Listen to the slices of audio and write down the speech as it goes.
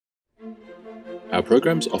Our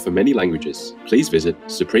programs offer many languages. Please visit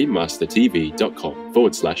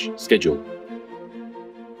suprememastertv.com/schedule.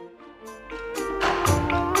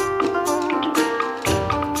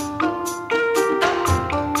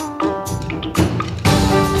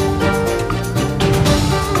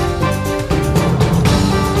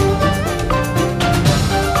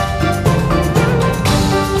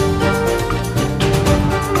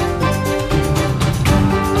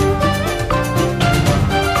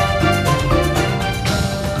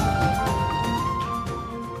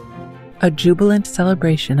 A jubilant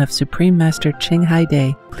celebration of Supreme Master Ching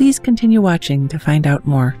Day. Please continue watching to find out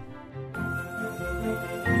more.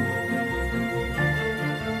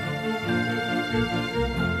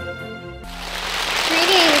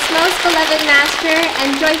 Greetings, most beloved Master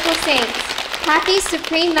and joyful saints. Happy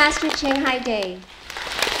Supreme Master Ching Day.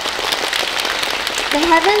 The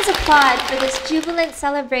heavens applaud for this jubilant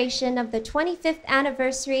celebration of the 25th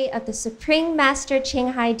anniversary of the Supreme Master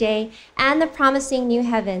Ching Day and the promising new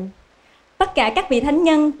heaven. Tất cả các vị thánh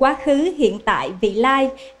nhân, quá khứ, hiện tại, vị lai,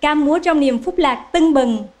 ca múa trong niềm phúc lạc tưng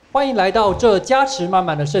bừng. 欢迎来到这加持满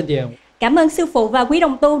满的盛典。 Cảm ơn sư phụ và quý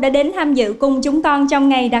đồng tu đã đến tham dự cùng chúng con trong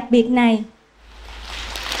ngày đặc biệt này.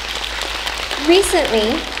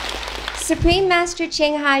 Recently, Supreme Master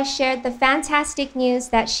Ching shared the fantastic news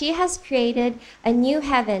that she has created a new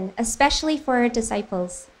heaven, especially for her disciples.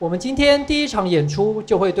 我们今天第一场演出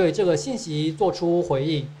就会对这个信息做出回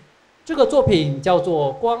应。这个作品叫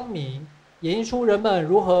做《光明》。 演绎出人们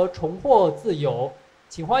如何重获自由，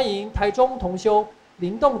请欢迎台中同修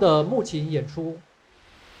灵动的木琴演出。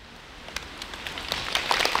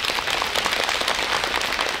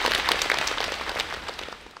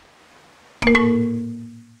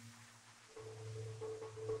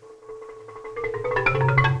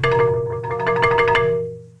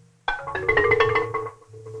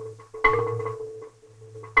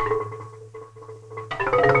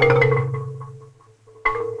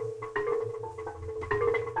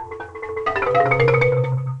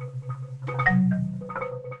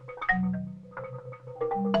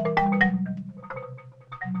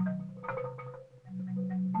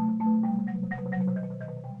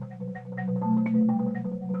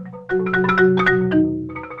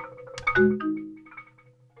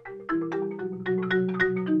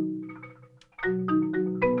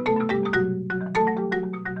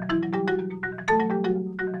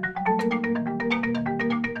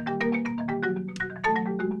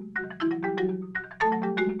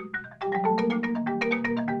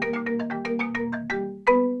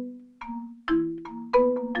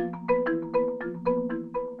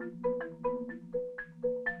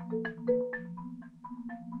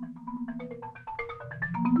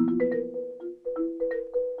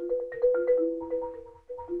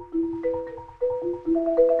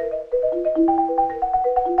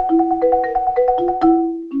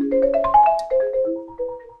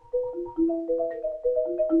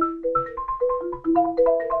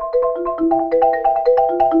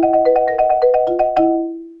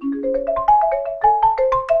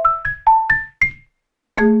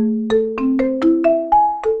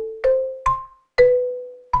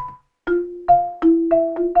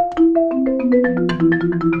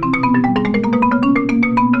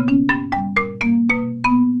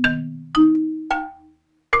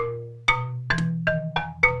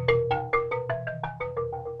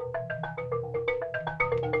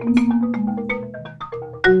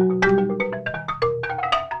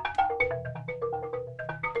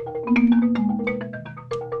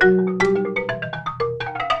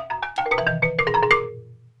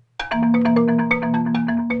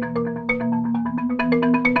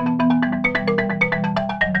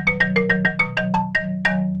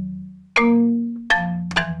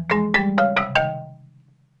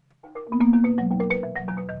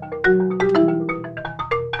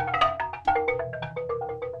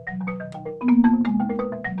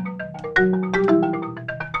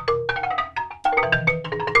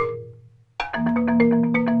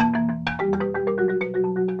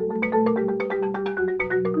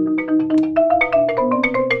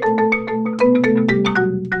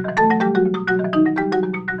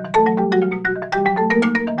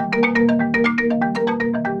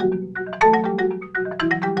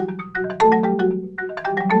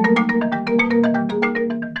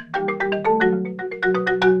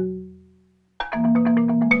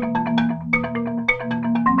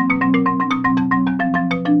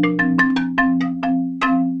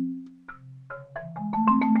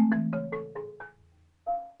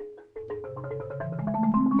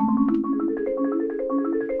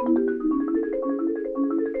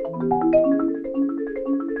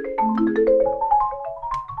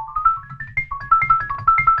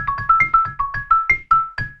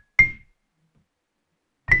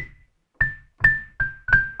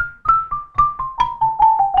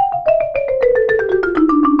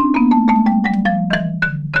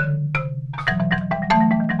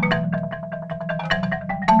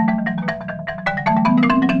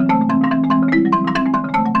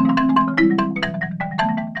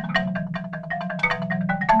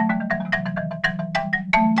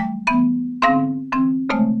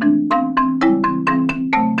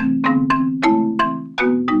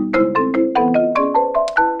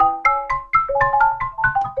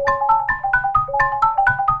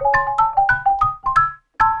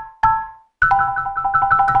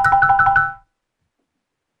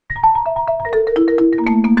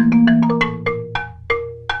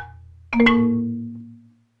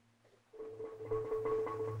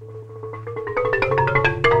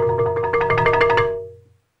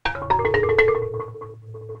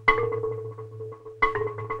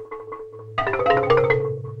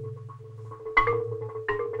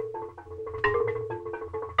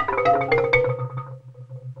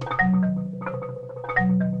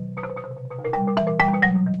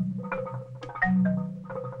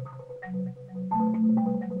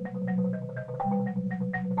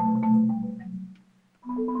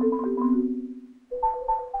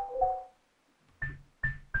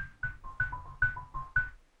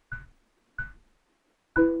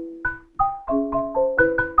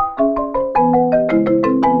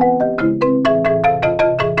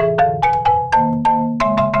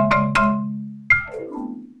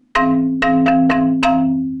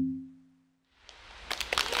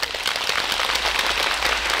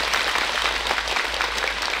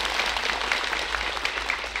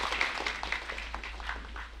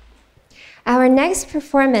Our next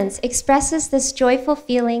performance expresses this joyful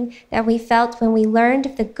feeling that we felt when we learned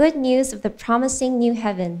of the good news of the promising new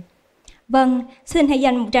heaven. Vâng, xin hãy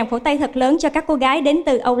dành một tràng pháo tay thật lớn cho các cô gái đến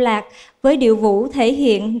từ Âu Lạc với điệu vũ thể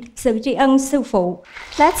hiện sự tri ân sư phụ.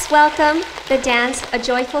 Let's welcome the dance A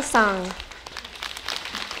Joyful Song.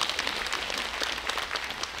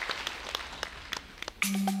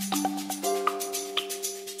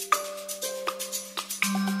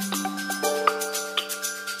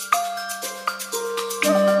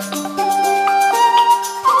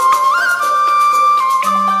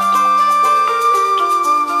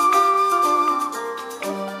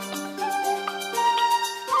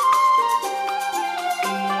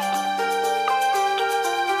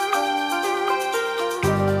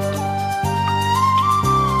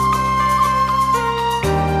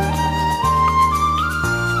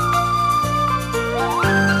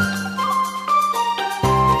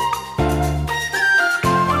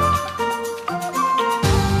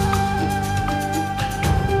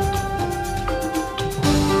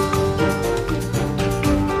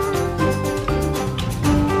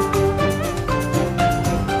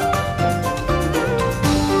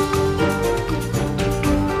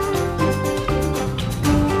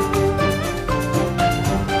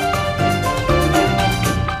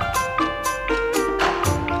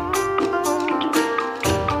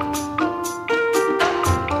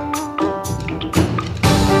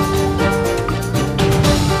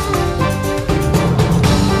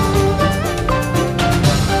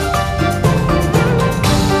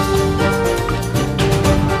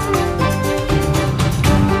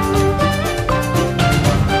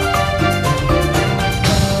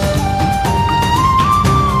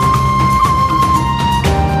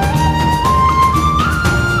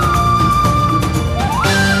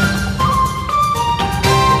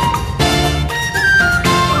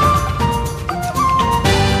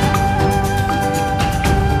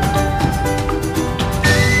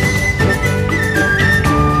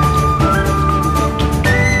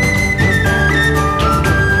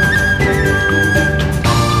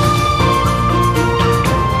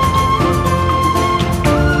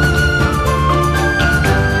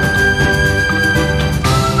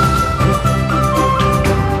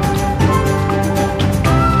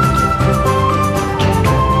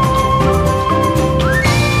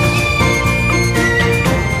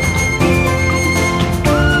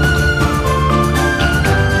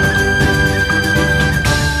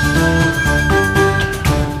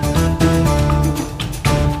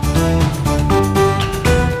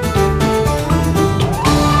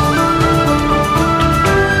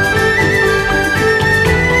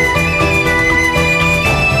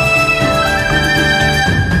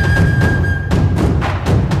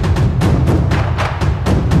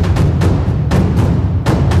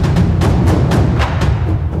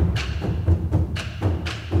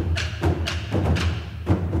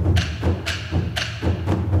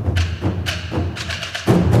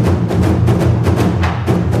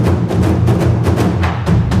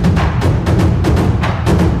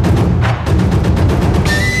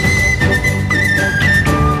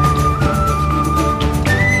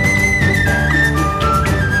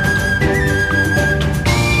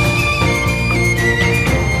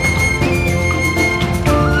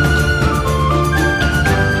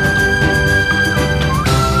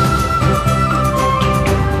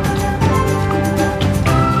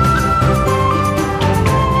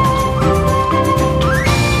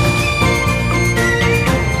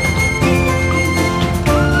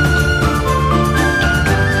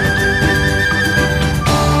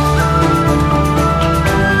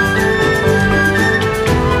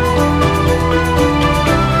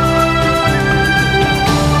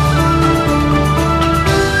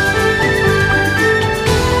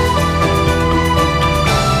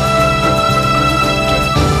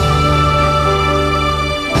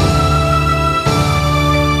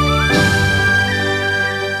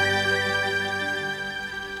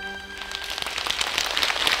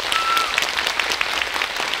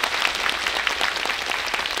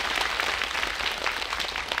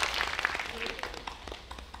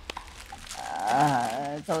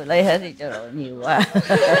 tôi lấy hết thì cho đội nhiều quá.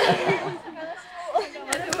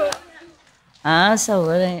 Sao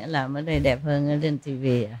ở đây làm ở đây đẹp hơn ở trên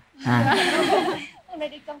tivi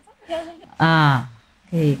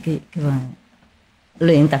cái bằng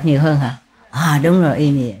luyện tập nhiều hơn hả? Đúng rồi, y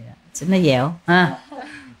như vậy, nó dẻo ha.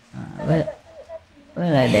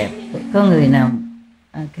 Với lại đẹp. Có người nào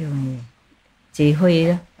kêu bằng gì? Chị Huy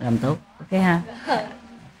đó làm tốt, ok ha.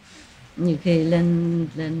 Nhiều khi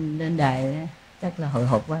lên đài đó, chắc là hồi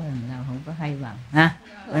hộp quá lần nào không có hay bằng ha.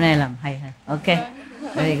 Bữa nay làm hay ha. Ok,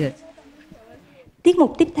 very good. Tiết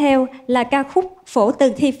mục tiếp theo là ca khúc phổ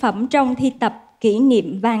từ thi phẩm trong thi tập Kỷ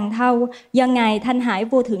niệm vàng thau do Ngài Thanh Hải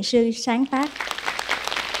Vô Thượng Sư sáng tác.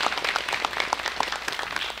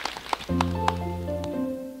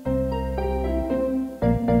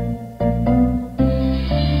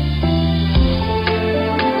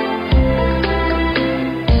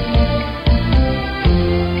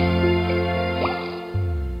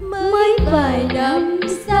 Mới vài năm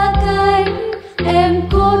xa cách, em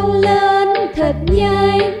khôn lớn thật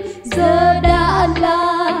nhanh, giờ đã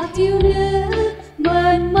là thiếu nữ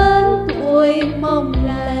mơn mơn tuổi mong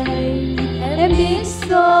lành. Em biết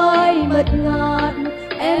rồi mật ngọt,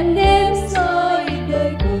 em nếm rồi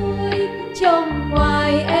đời vui, trong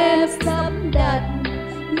ngoài em sắp đặt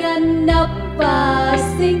ngăn nắp và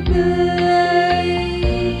xinh tươi.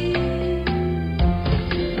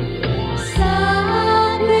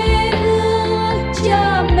 Xa quê hương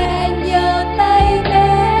cha mẹ nhờ tay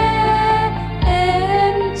bé,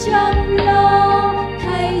 em chăm lo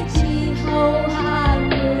thay chị hầu hạ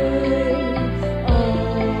người. Ở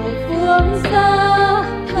phương xa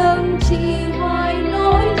thân chị hoài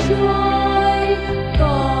nỗi trôi,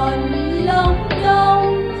 còn lòng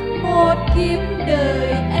đông một kiếp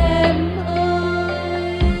đời em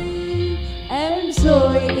ơi. Em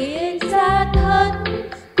rồi yên xa thất,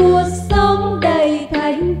 cuộc sống đầy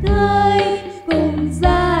thành thơi, cùng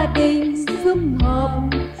gia đình sum họp,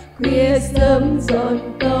 khuya sớm dọn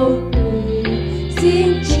câu cười.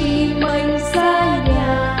 Xin chị mình xa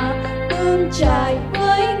nhà, bươn trải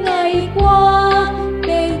với ngày qua,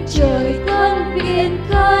 bên trời than phiền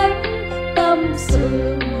khách, tâm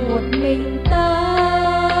sự một mình ta.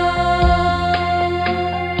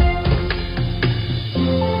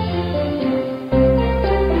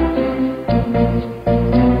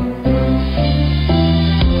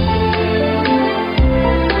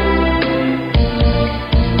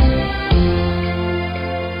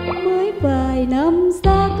 Mới vài năm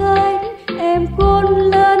xa cách, em khôn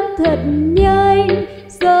lớn thật nhanh,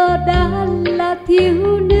 giờ đã là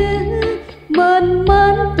thiếu nữ mơn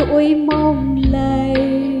mơn tuổi mong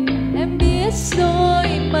lành. Em biết rồi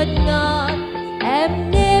mật ngọt, em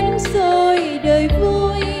nếm rồi đời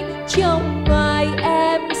vui, trong ngoài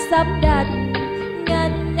em sắp đặt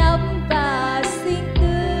ngăn nắp và xinh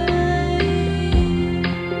tươi.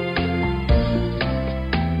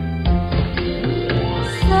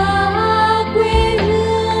 Xa quê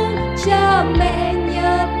hương cha mẹ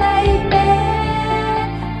nhờ tay bé,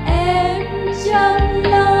 em chăm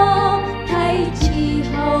lo thay chị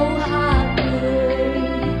hầu hạ người.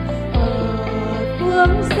 Ở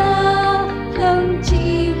phương xa thân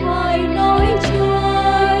chị hoài nỗi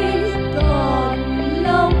trôi, còn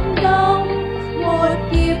lòng đông một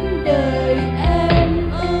kiếp đời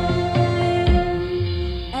em ơi.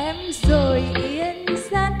 Em rồi yên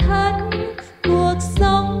gian thất, cuộc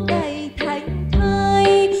sống đầy thành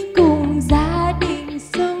thơi, cùng gia đình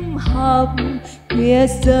sum họp, khuya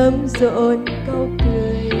sớm rộn câu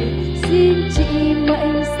cười. Xin chị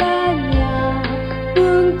mệnh xa nhà,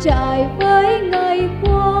 bươn trải với ngày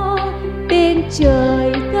qua, bên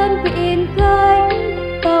trời thân viện khách,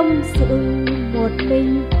 tâm sự một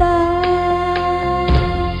mình ta.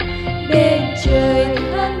 Bên trời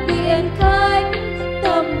thân viện khách,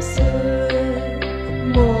 tâm sự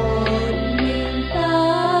một mình ta.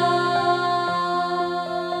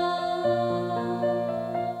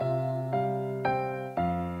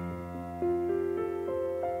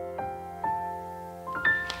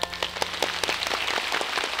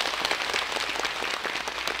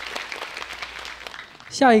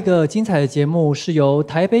下一个精彩的节目是由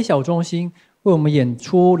台北小中心为我们演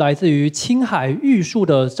出来自于青海玉树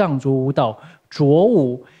的藏族舞蹈卓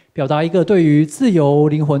舞，表达一个对于自由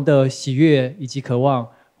灵魂的喜悦以及渴望。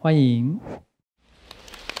欢迎。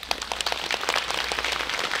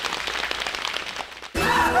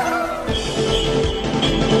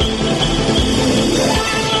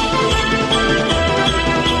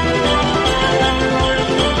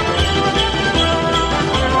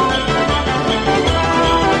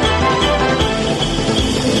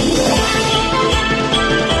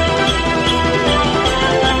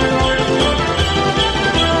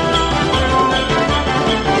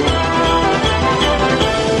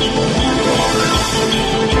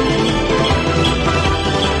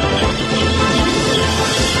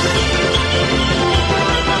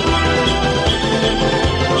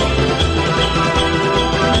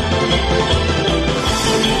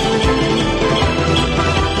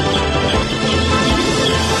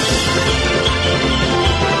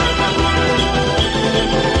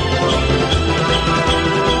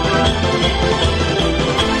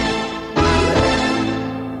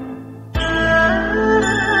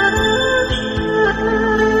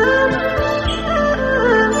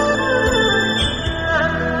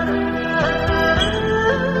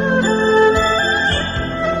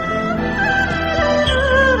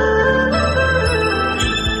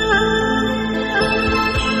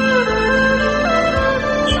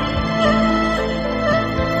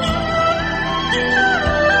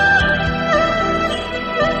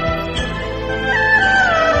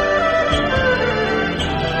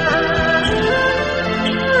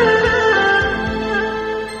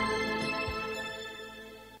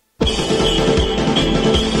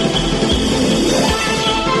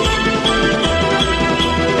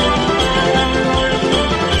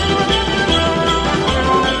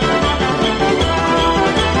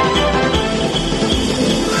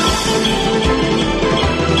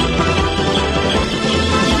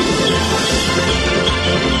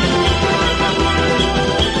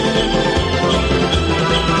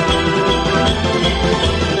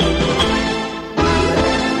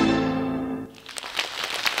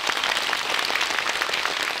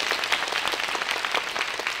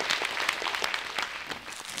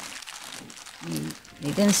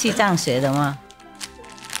西藏学的吗？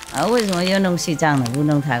啊，为什么要弄西藏的，不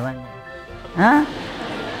弄台湾的？啊？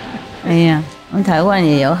哎呀，我们台湾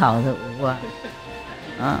也有好的舞啊，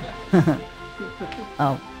啊，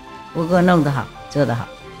哦，不过弄得好，做得好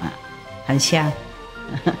啊，很香。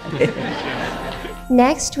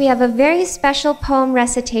Next, we have a very special poem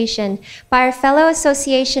recitation by our fellow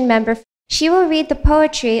association member. She will read the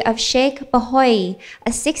poetry of Sheikh Bahoui,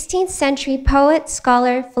 a 16th century poet,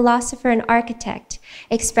 scholar, philosopher, and architect,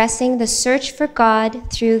 expressing the search for God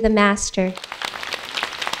through the Master.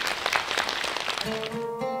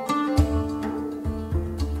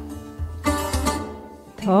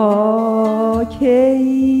 تا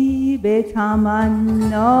کی به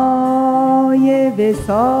تمنای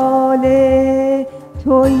وصال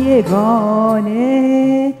تو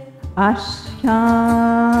یگانه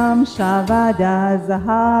اشکم شود از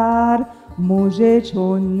هر موج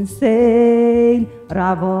چون سیل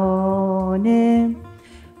روانه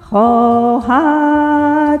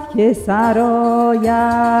خواهد که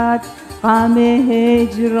سرآید غم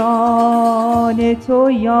هجران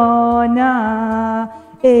تو یا نه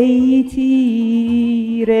ای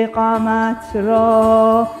تیر غمت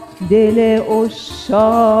را دل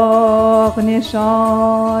عشاق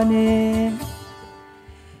نشانه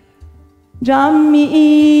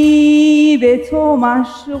جمعی به تو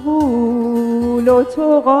مشغول و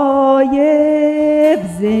تو غایب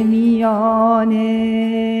ز میانه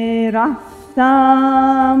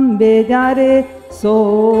رفتم به در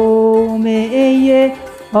صومعه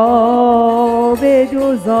عابد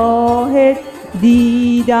و زاهد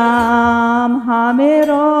دیدم همه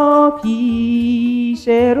را پیش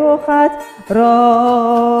رخت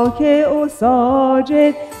راکع و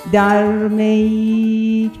ساجد در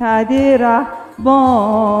میکده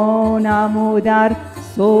رهبانم و در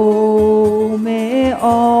صومعه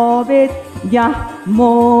عابد گه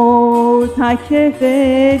معتکف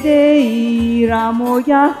دیرم و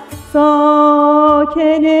گه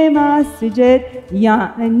ساکن مسجد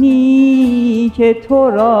یعنی که تو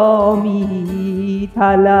را می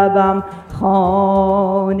طلبم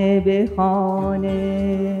خانه به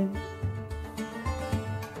خانه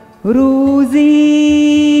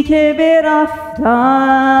روزی که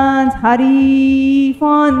برفتند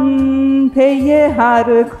حریفان پی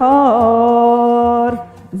هر کار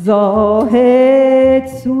زاهد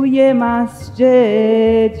سوی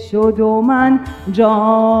مسجد شد و من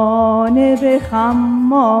جانب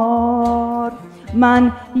خمار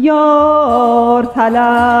من یار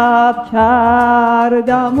طلب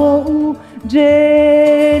کردم و او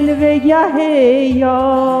جلوه گه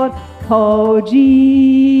یار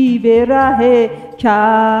حاجی به ره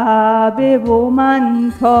کعبه و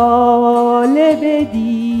من طالب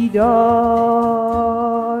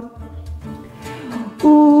دیدار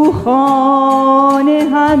او خانه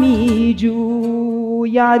همی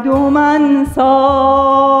جوید و من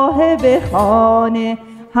صاحب خانه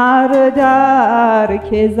هر در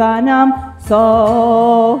که زنم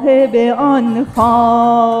صاحب آن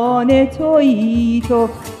خانه تویی تو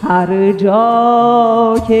هر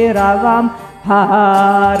جا که روم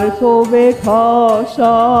پرتو به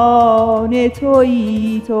کاشانه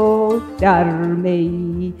تویی تو در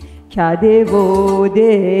می کده و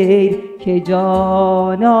دیر که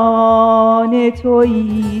جانان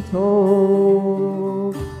تویی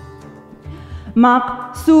تو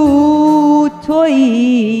مقصود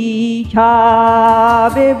تویی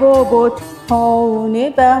کعبه و بتخانه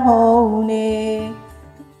بهانه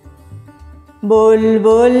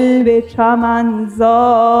بلبل به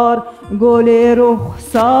چمنزار گل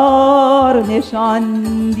رخسار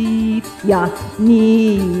نشاندی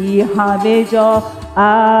یعنی همه جا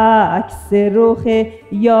عکس رخ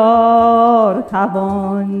یار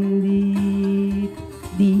توان دید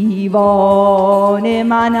دیوانه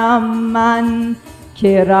منم من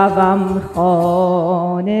که روم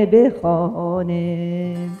خانه به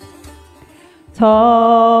خانه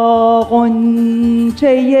تا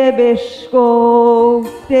غنچه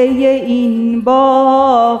بشکفته این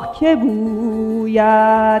باغ که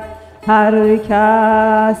بوید هر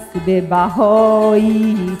کس به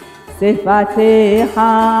بهایی صفت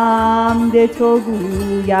حمد تو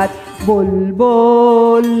گوید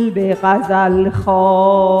بلبل به غزل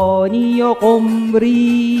خوانی و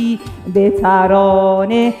قمری به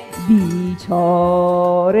ترانه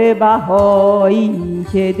بیچاره بهایی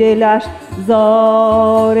که دلش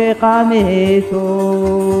زار غم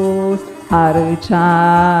توست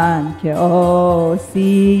هرچند که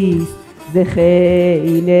آسیست ز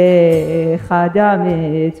خیل خدم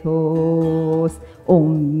توست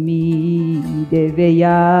امید وی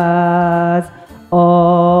از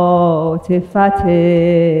عاطفت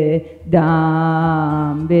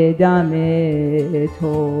dambe dame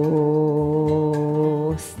toast.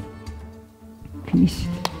 Finished.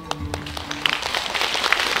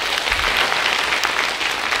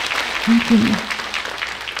 Thank you.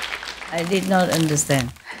 I did not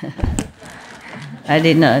understand. I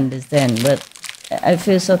did not understand, but I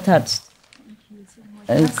feel so touched.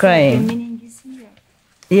 I'm crying.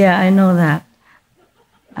 Yeah, I know that.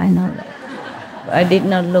 I know that. I did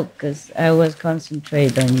not look because I was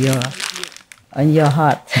concentrated on your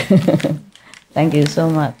heart. Thank you so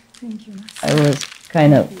much. Thank you. I was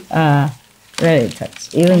kind of very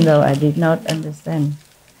touched, even though I did not understand.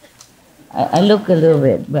 I looked a little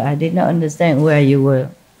bit, but I did not understand where you were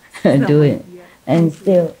doing, and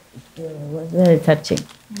still it was very touching.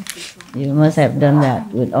 You must have done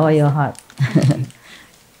that with all your heart.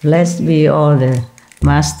 Blessed be all the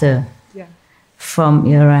master from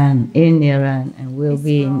Iran, in Iran, and will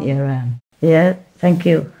be in Iran. Yeah, thank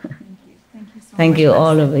you. Thank you,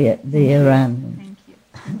 all of the Iran. Thank you.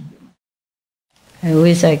 I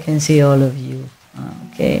wish I can see all of you.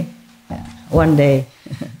 Okay, one day.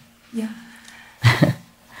 Yeah.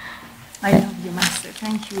 I love you, Master.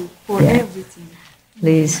 Thank you for everything.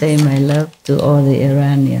 Please say my love to all the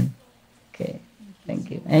Iranians. Okay, thank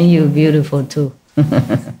you. And you beautiful too.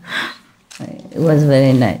 It was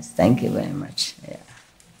very nice. Thank you very much. Yeah.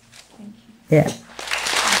 Thank you. Yeah.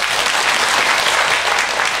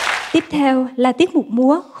 Tiếp theo là tiết mục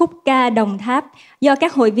múa khúc ca Đồng Tháp do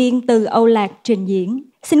các hội viên từ Âu Lạc trình diễn.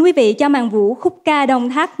 Xin quý vị cho màn vũ khúc ca Đồng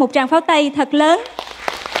Tháp một tràng pháo tay thật lớn.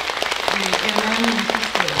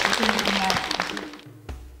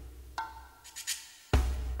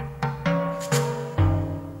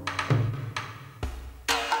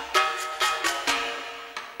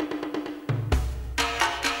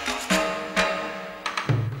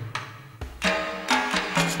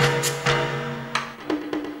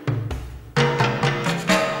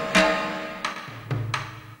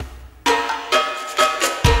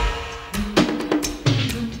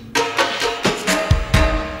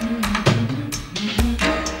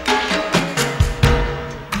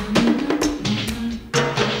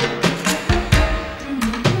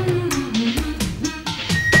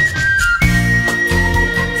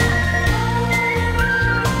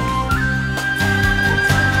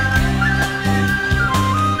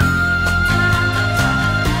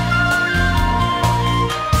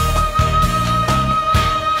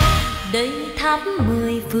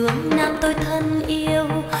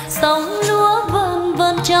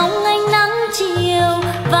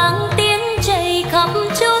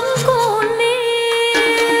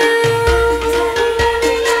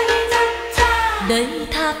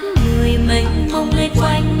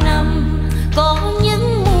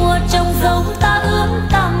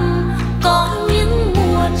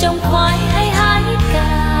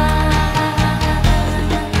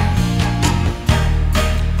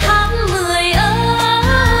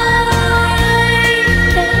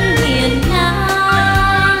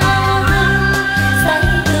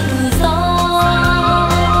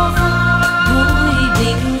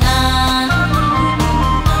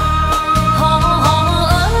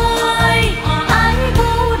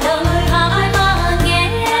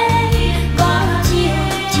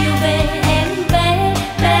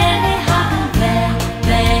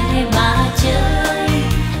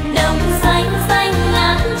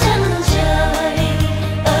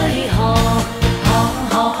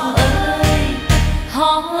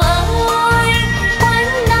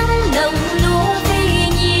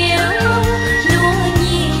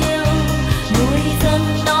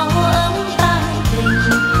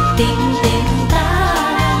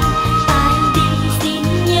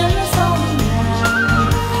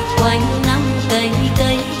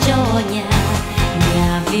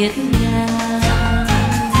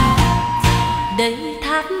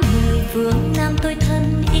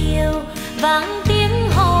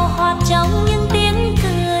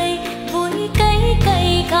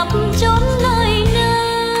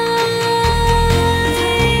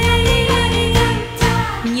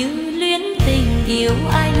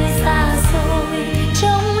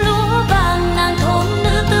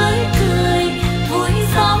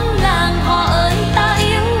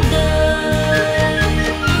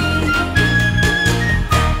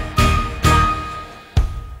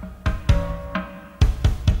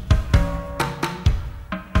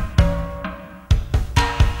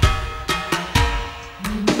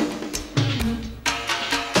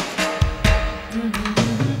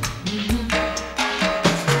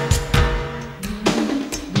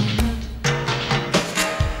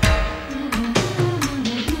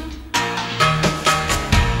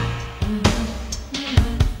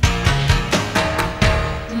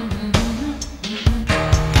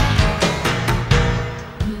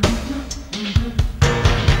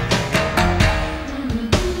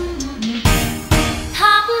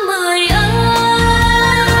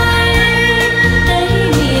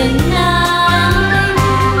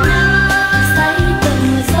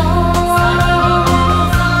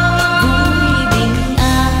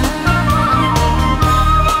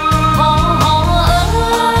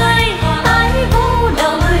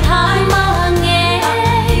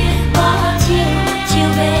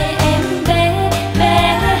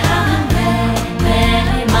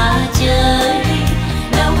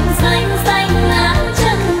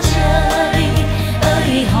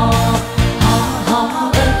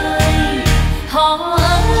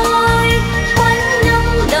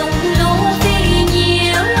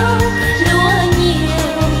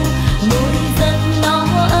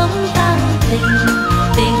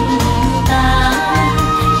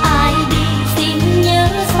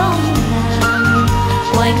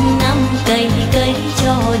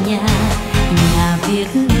 nhà, nhà Việt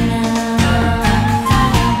Nam.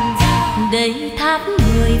 Đây tháp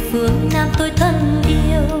 10 phương Nam tôi thân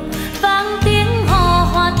yêu, vang tiếng hò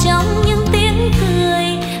hòa trong những tiếng cười,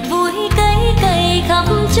 vui cấy cày khắp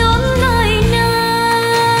chốn nơi nơi.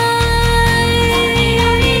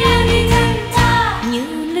 Như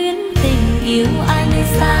luyến tình yêu ai nơi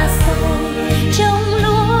xa xôi, trong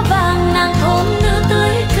lúa vàng nàng thôn nữ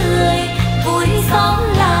tươi cười, vui xóm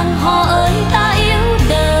làng họ ơi ta yêu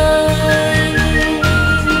đời.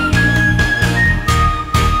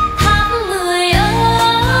 Tháng 10 ơi,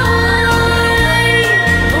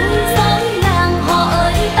 vui xóm làng họ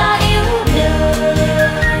ơi ta yêu đời.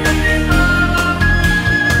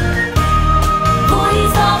 Vui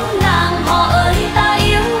xóm làng họ ơi ta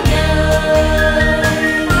yêu đời.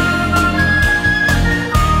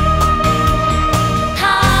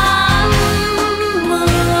 Tháng 10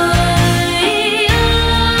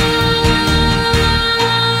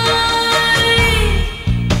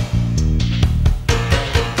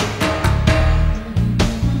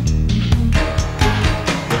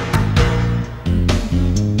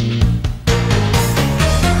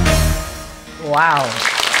 Wow.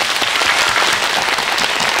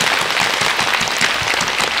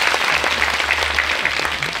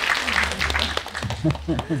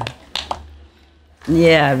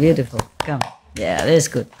 Yeah, beautiful. Come. Yeah, that's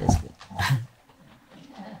good. That's good.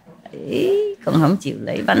 Ý, con không chịu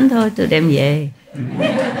lấy bánh thôi, tôi đem về.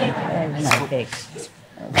 Okay.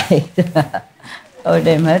 Ôi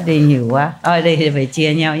đem hết đi nhiều quá. Thôi đi phải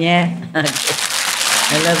chia nhau nha. Love.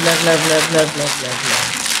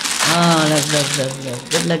 Oh, love.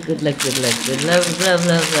 Good luck. Good love.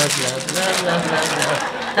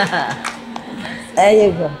 There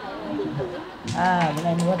you go. Bên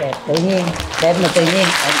đây nó đẹp, tự nhiên. Đẹp mà tự nhiên.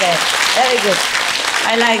 Okay. Very good.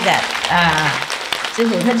 I like that. Sư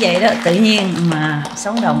phụ thích vậy đó, tự nhiên mà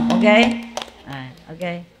sống động. Ok. Ok.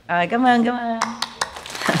 Rồi, cảm ơn.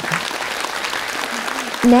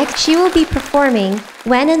 Next, she will be performing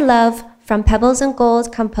When in Love from Pebbles and Gold,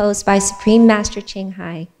 composed by Supreme Master Ching.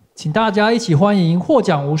 请大家一起欢迎获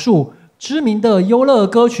奖无数、知名的优乐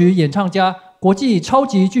歌曲演唱家、国际超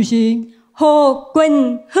级巨星 Hồ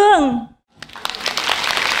Quỳnh Hương.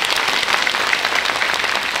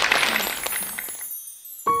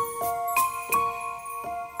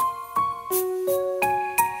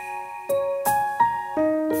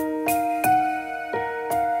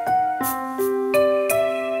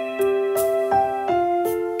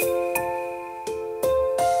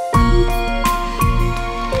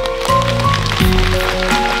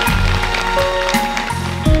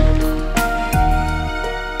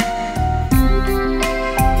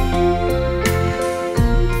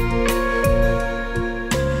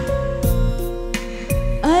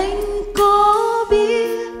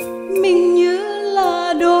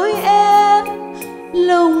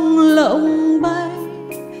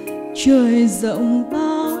 Trời rộng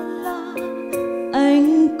bao la,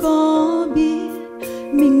 anh có biết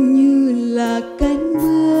mình như là cánh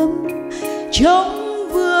bướm trong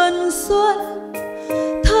vườn xuân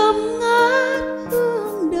thơm ngát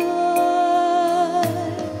hương đời.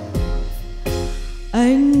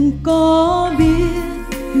 Anh có biết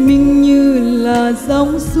mình như là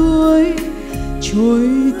dòng suối trôi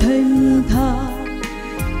thanh thang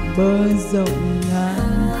bờ rộng ngàn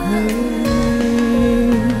khơi.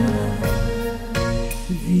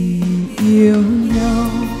 Vì yêu nhau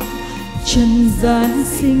trần gian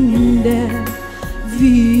xinh đẹp,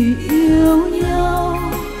 vì yêu nhau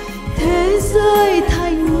thế giới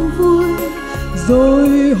thành vui,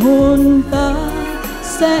 rồi hồn ta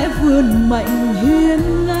sẽ vươn mạnh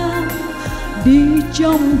hiên ngang đi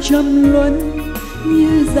trong trầm luân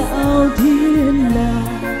như dạo thiên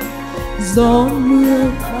đàng. Gió mưa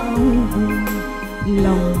bão bùng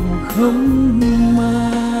lòng không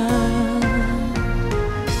màng,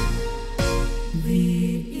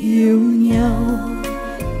 vì yêu nhau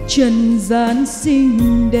trần gian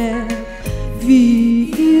xinh đẹp, vì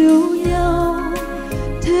yêu nhau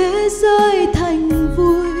thế giới thành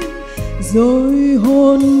vui, rồi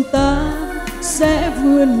hồn ta sẽ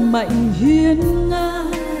vươn mạnh hiên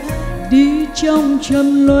ngang đi trong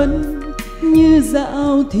trầm luân như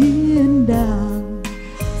dạo thiên đàng.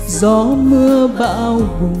 Gió mưa bão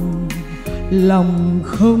bùng lòng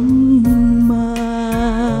không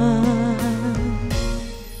màng.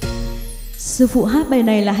 Sư phụ hát bài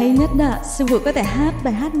này là hay nhất ạ. Sư phụ có thể hát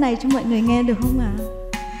bài hát này cho mọi người nghe được không ạ?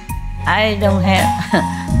 I don't have.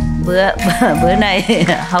 bữa nay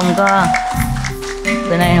không có,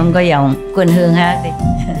 bữa nay không có giọng. Quỳnh Hương hát đi.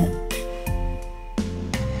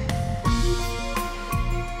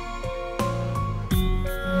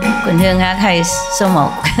 Quỳnh Hương hát hay số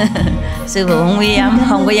 1. Sư phụ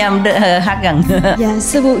không có dám hát gần. Dạ,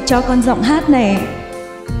 sư phụ cho con giọng hát này.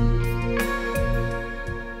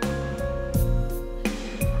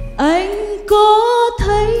 Anh có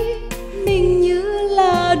thấy mình như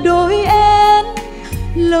là đôi én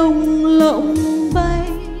lồng lộng bay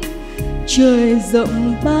trời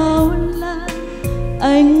rộng bao la.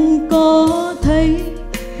 Anh có thấy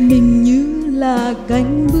mình như là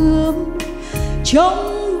cánh bướm trong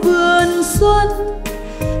vườn xuân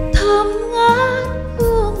thơm ngát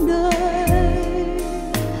hương đời.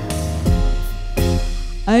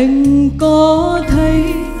 Anh có thấy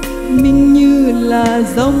mình như là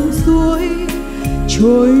dòng suối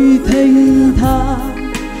trôi thênh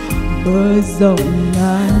thang bờ rộng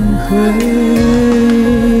ngàn khơi.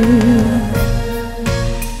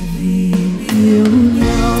 Vì yêu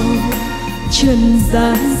nhau trần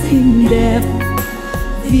gian xinh đẹp,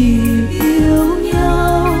 vì yêu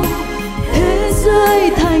nhau thế giới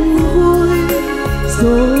thành vui,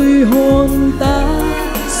 rồi hồn ta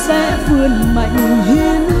sẽ vươn mạnh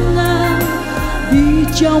hiên ngang đi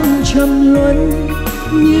trong trầm luân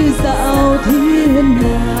như dạo thiên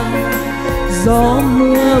đàng. Gió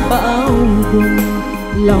mưa bão bùng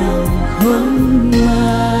lòng không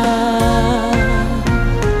mang.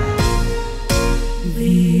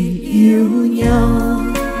 Vì yêu nhau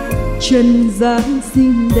trần gian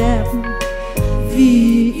xinh đẹp,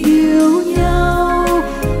 vì yêu nhau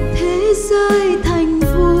thế giới thành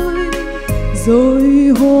vui,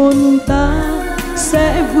 rồi hồn ta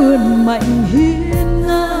sẽ vươn mạnh hiên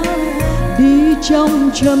ngang đi trong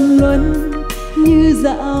trầm luân như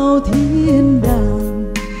dạo thiên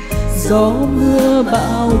đàng. Gió mưa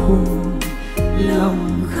bão bùng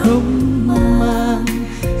lòng không mang,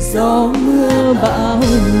 gió mưa bão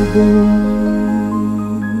bùng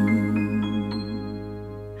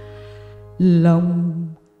lòng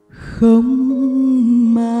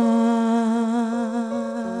không mang.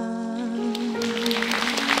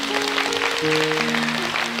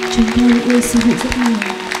 Chúng tôi yêu sư phụ rất nhiều,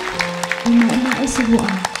 mãi mãi sư phụ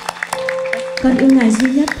ạ. Con yêu ngài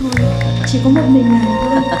duy nhất thôi, chỉ có một mình ngài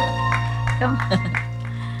thôi.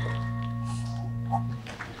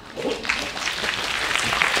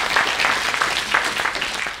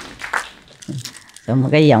 Có một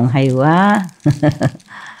cái giọng hay quá.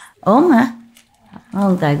 Ốm hả?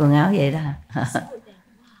 Không, tại quần áo vậy đó hả?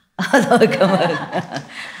 Thôi cảm ơn.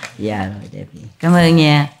 Dạ rồi, đẹp. Cảm ơn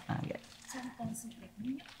nha.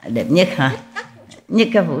 Đẹp nhất hả? Nhất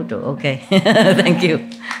cái vũ trụ, ok. Thank you.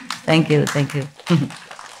 Thank you, thank you.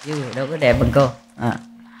 Chứ đâu có đẹp bằng cô.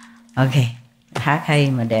 Ok, hát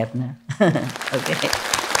hay mà đẹp nữa. Ok.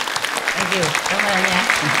 Thank you, cảm ơn nha.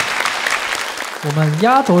 我们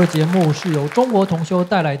压轴的节目是由中国同修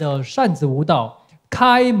带来的扇子舞蹈《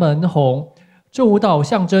开门红》。这舞蹈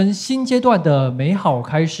象征新阶段的美好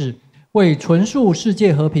开始，为纯素世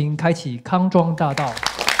界和平开启康庄大道。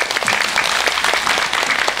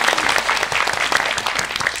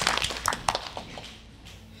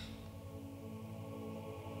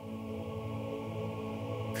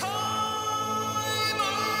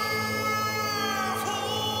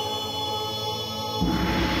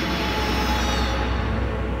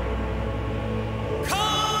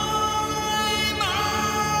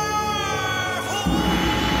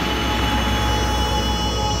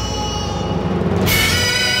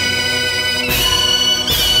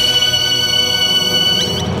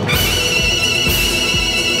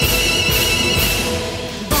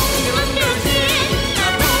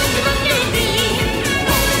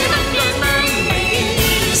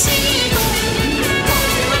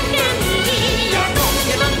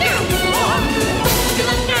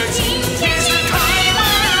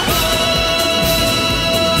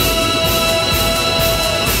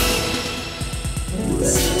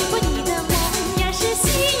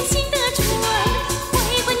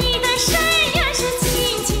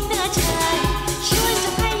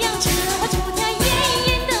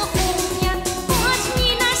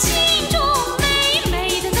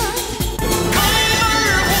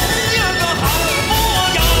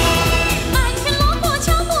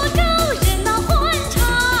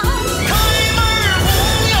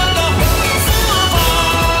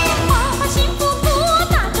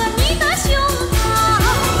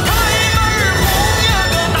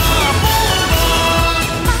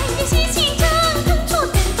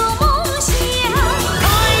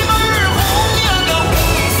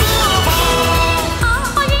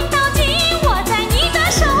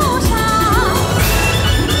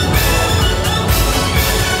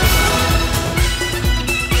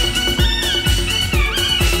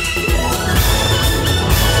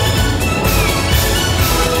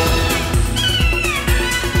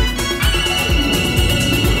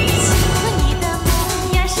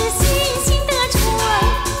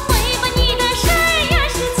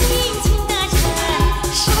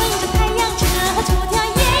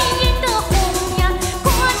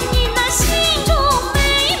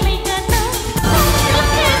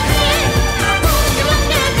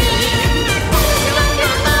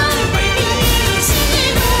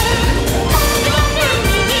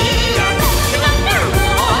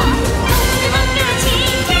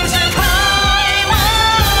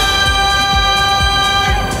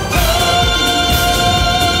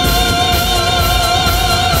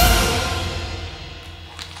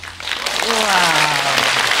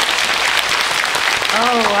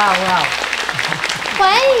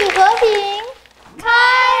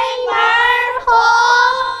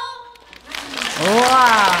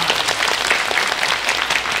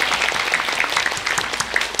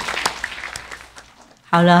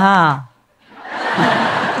好了哈。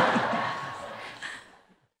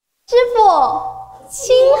师父，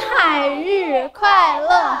青海日快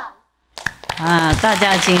乐！啊，大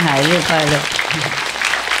家青海日快乐！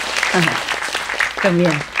正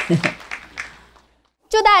面。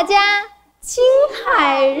祝大家青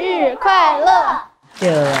海日快乐！对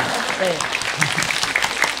了，对。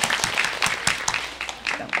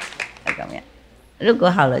正面，如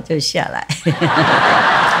果好了就下来。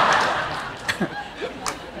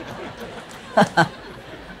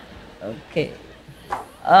OK。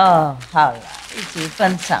哦，好了，一起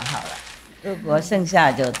分享好了。如果剩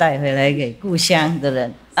下就带回来给故乡的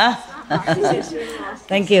人啊。谢谢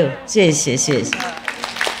Thank you， 谢谢。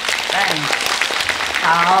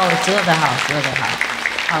好，做得好，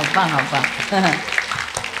好棒。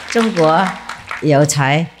中国有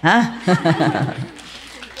才啊！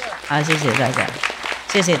好，谢谢大家，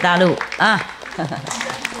谢谢大陆啊！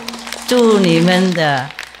祝你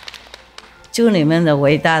们的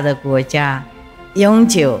伟大的国家永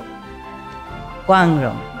久光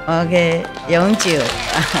荣 ，OK， 永久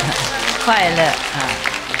快乐啊，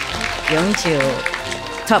永久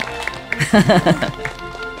top，OK，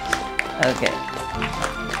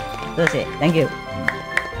 多谢 ，Thank you。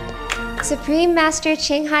 Supreme Master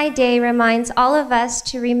Ching Hai Day reminds all of us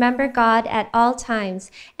to remember God at all times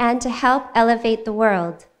and to help elevate the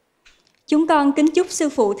world. Chúng con kính chúc sư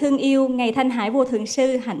phụ thương yêu Ngài Thanh Hải Vô Thượng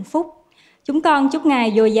Sư hạnh phúc. Chúng con chúc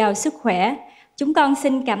Ngài dồi dào sức khỏe. Chúng con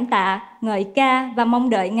xin cảm tạ, ngợi ca và mong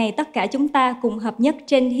đợi ngày tất cả chúng ta cùng hợp nhất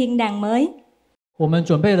trên thiên đàng mới. 我们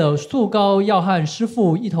准备了素糕，要和师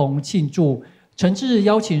父一同庆祝。诚挚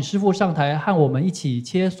邀请师父上台，和我们一起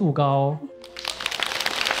切素糕。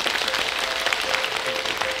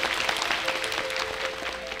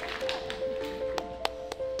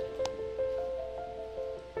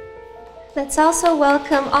 Let's also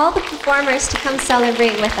welcome all the performers to come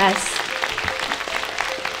celebrate with us.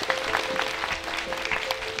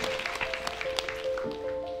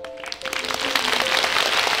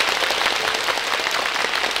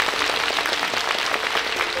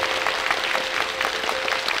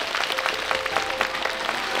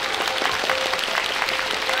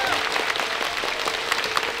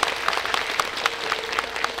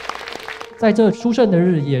 "在这殊胜的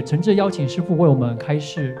日，也诚挚邀请师父为我们开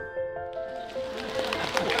示。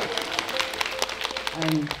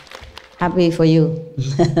 I'm happy for you.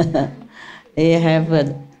 You have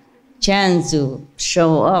a chance to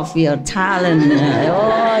show off your talent.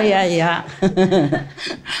 Oh, yeah.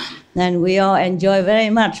 And we all enjoy very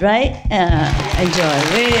much, right?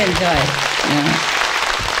 Really enjoy.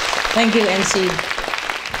 Thank you, NC.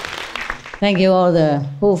 Thank you all the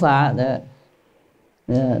Hufa,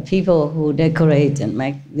 the people who decorate and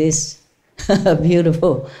make this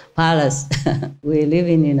beautiful palace. We're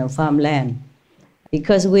living in a farmland.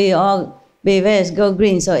 Because we all be west, go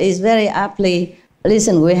green, so it's very aptly.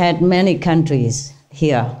 Listen, we had many countries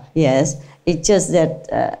here, yes. It's just that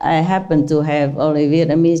I happen to have only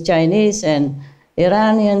Vietnamese, Chinese, and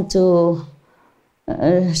Iranian to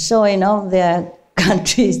showing off their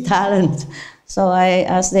country's talent. So I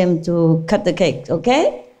asked them to cut the cake,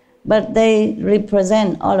 okay? But they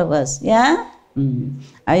represent all of us, yeah?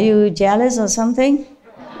 Are you jealous or something?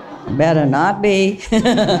 Better not be.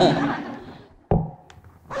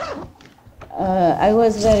 I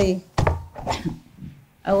was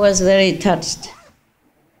very touched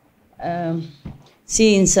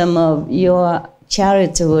seeing some of your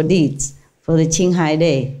charitable deeds for the Ching Hai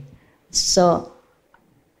Day. So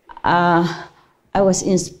I was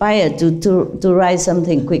inspired to write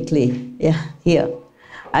something quickly. Yeah, here.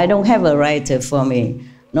 I don't have a writer for me.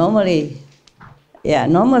 Normally,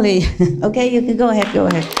 okay, you can go ahead.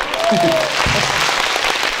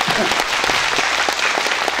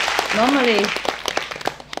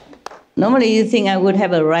 Normally you think I would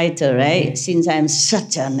have a writer, right? Since I'm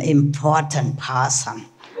such an important person.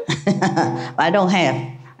 But I don't have.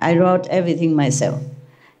 I wrote everything myself.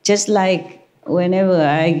 Just like whenever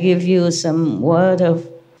I give you some word of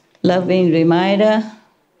loving reminder,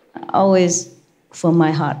 always from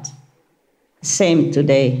my heart. Same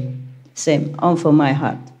today. Same, all from my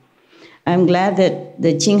heart. I'm glad that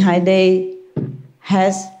the Ching Hai Day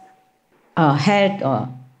has had or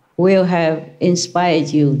will have inspired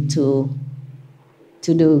you to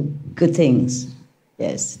do good things,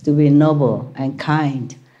 yes, to be noble and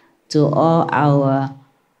kind to all our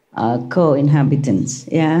co-inhabitants,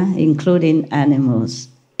 yeah, including animals,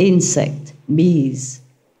 insects, bees.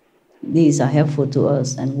 These are helpful to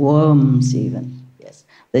us, and worms even, yes.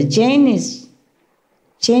 The Chinese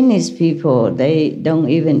people, they don't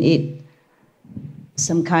even eat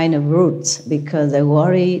some kind of roots because they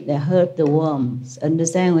worry they hurt the worms.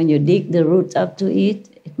 Understand, when you dig the roots up to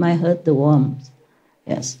eat, it might hurt the worms.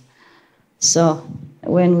 Yes. So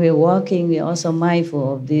when we're walking, we're also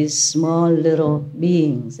mindful of these small little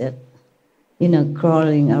beings that,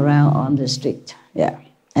 crawling around on the street. Yeah,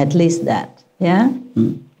 at least that. Yeah?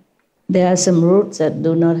 There are some roots that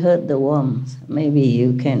do not hurt the worms. Maybe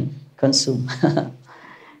you can consume.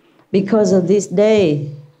 Because of this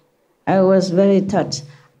day, I was very touched.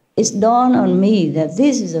 It's dawned on me that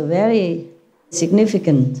this is a very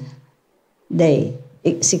significant day,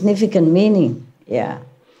 significant meaning. Yeah.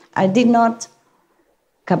 I did not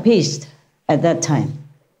capiche at that time,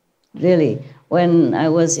 really. When I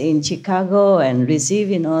was in Chicago and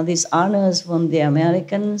receiving all these honors from the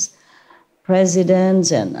Americans,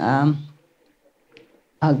 presidents and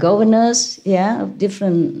governors, of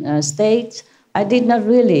different states, I did not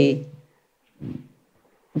really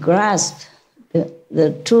grasp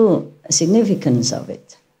the true significance of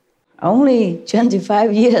it. Only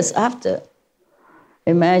 25 years after,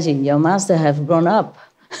 imagine, your master has grown up.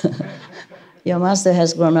 Your master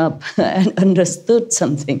has grown up and understood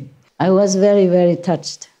something. I was very, very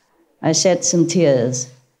touched. I shed some tears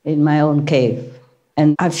in my own cave.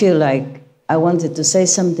 And I feel like I wanted to say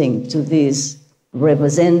something to these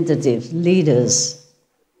representative leaders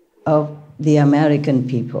of the American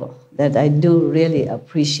people that I do really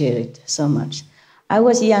appreciate so much. I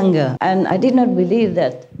was younger, and I did not believe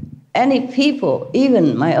that any people,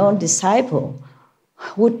 even my own disciple,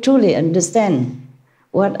 would truly understand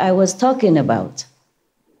what I was talking about,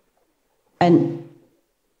 and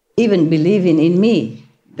even believing in me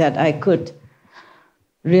that I could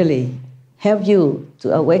really help you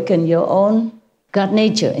to awaken your own God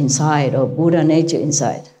nature inside or Buddha nature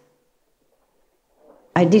inside.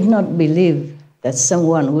 I did not believe that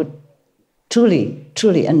someone would truly,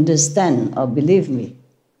 truly understand or believe me.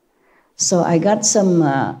 So I got some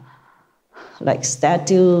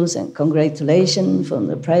statues and congratulations from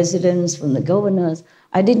the presidents, from the governors.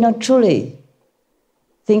 I did not truly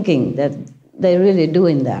thinking that they're really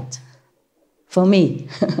doing that for me.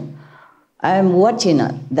 I'm watching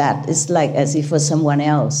that. It's like as if for someone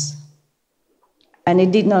else. And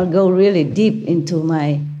it did not go really deep into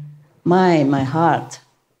my mind, my heart,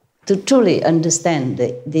 to truly understand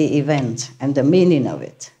the event and the meaning of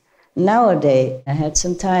it. Nowadays, I had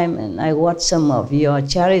some time and I watched some of your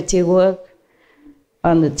charity work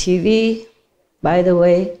on the TV, by the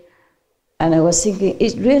way, and I was thinking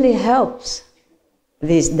it really helps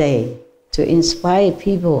this day to inspire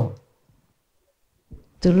people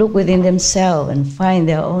to look within themselves and find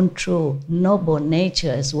their own true noble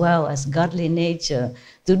nature as well as godly nature,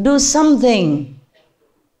 to do something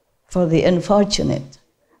for the unfortunate,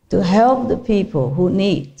 to help the people who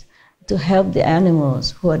need, to help the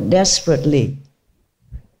animals who are desperately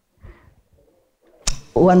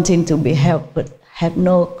wanting to be helped but have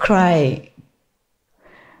no cry,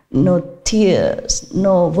 no tears,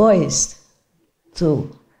 no voice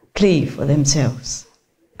to plead for themselves.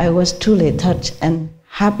 I was truly touched and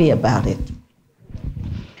happy about it.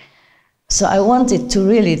 So I wanted to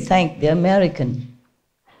really thank the American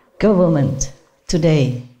government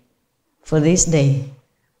today for this day,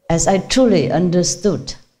 as I truly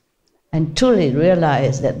understood and truly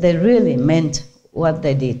realized that they really meant what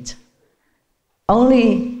they did.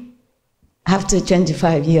 Only after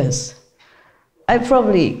 25 years, I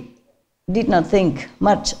probably did not think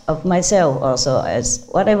much of myself also, as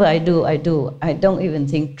whatever I do. I don't even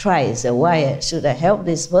think twice. Why should I help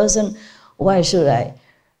this person? Why should I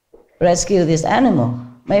rescue this animal?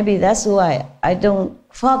 Maybe that's why I don't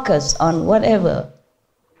focus on whatever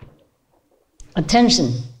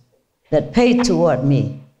attention that paid toward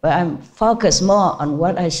me, but I'm focused more on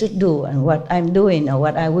what I should do and what I'm doing or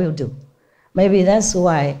what I will do. Maybe that's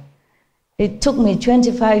why it took me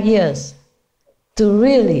 25 years to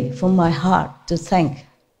really, from my heart, to thank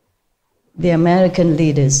the American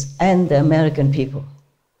leaders and the American people.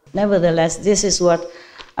 Nevertheless, this is what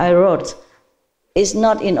I wrote. It's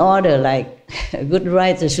not in order like a good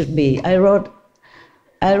writer should be. I wrote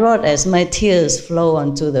as my tears flow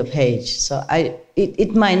onto the page. So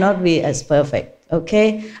it might not be as perfect,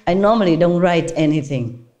 okay? I normally don't write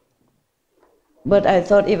anything. But I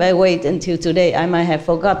thought if I wait until today, I might have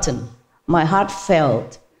forgotten. My heart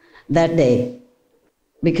felt that day,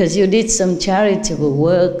 because you did some charitable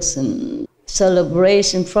works and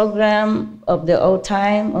celebration program of the old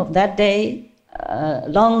time of that day,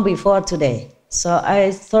 long before today. So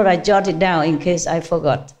I thought I'd jot it down in case I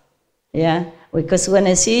forgot. Yeah, because when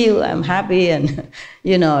I see you, I'm happy, and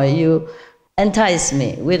you entice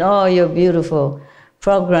me with all your beautiful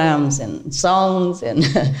programs and songs and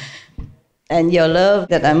and your love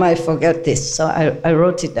that I might forget this. So I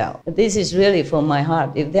wrote it down. This is really from my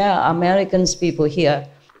heart. If there are Americans people here,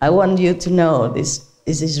 I want you to know this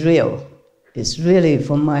is real. It's really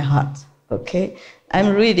from my heart, okay?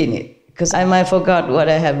 I'm reading it because I might forgot what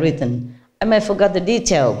I have written. I might forgot the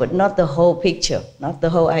detail, but not the whole picture, not the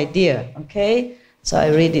whole idea, okay? So I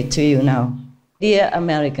read it to you now. Dear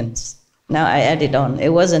Americans, now I add it on. It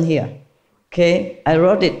wasn't here, okay? I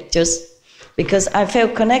wrote it just because I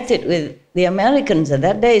felt connected with the Americans at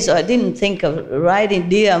that day, so I didn't think of writing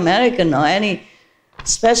Dear American or any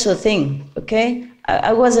special thing, okay?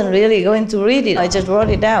 I wasn't really going to read it. I just wrote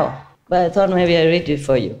it out, but I thought maybe I read it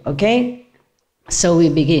for you, okay? So we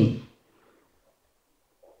begin.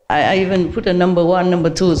 I even put a number 1, number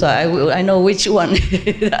 2, so I know which one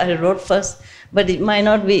I wrote first, but it might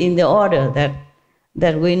not be in the order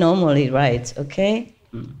that we normally write, okay?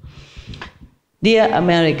 Dear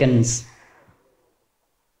Americans,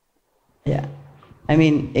 yeah, I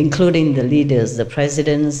mean, including the leaders, the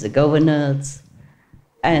presidents, the governors,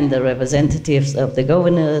 and the representatives of the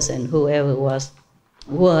governors and whoever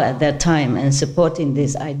were at that time and supporting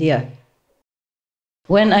this idea.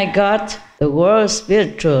 When I got the World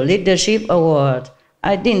Spiritual Leadership Award,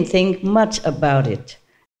 I didn't think much about it.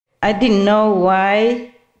 I didn't know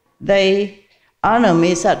why they honor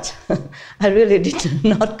me such. I really did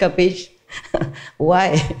not capiche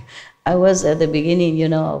why. I was at the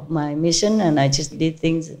beginning, of my mission, and I just did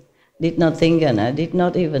things, did not think, and I did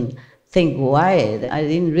not even think why. I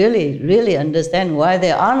didn't really understand why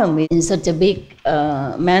they honor me in such a big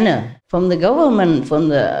manner. From the government, from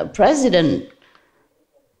the president,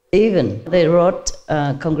 even. They wrote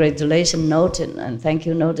congratulation note and thank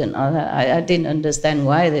you note and all that. I didn't understand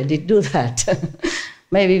why they did do that.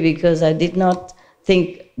 Maybe because I did not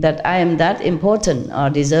think that I am that important or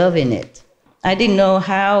deserving it. I didn't know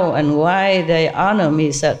how and why they honor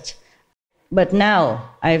me such. But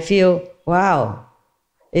now I feel, wow,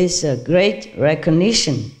 it's a great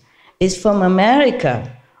recognition. It's from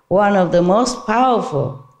America, one of the most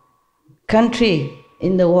powerful country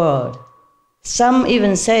in the world. Some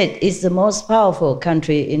even said it's the most powerful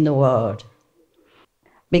country in the world.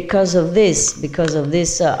 Because of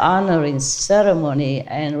this honoring ceremony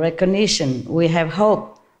and recognition, we have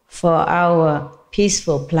hope for our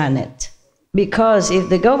peaceful planet. Because if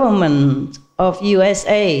the government of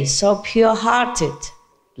USA is so pure-hearted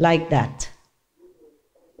like that,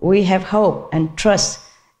 we have hope and trust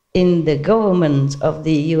in the government of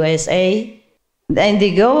the USA and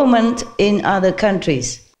the government in other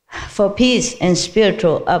countries for peace and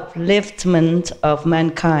spiritual upliftment of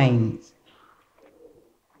mankind.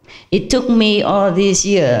 It took me all these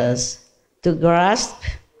years to grasp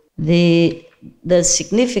the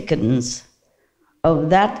significance of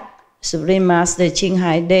that Supreme Master Ching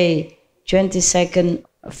Hai Day, 22nd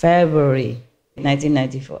February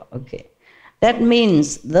 1994. Okay. That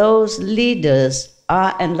means those leaders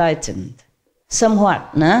are enlightened.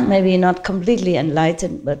 Somewhat, maybe not completely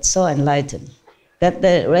enlightened, but so enlightened that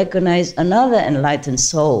they recognize another enlightened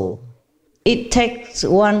soul. It takes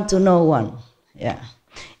one to know one. Yeah.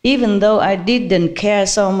 Even though I didn't care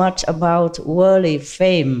so much about worldly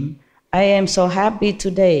fame, I am so happy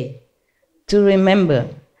today to remember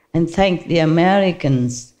and thank the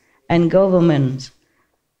Americans and government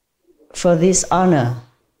for this honor.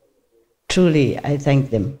 Truly, I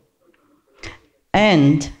thank them.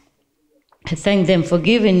 And I thank them for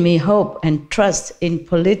giving me hope and trust in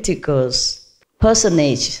politicals.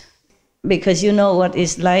 Personage, because you know what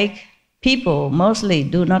it's like. People mostly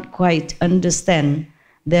do not quite understand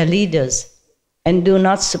their leaders and do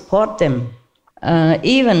not support them,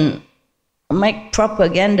 even make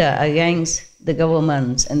propaganda against the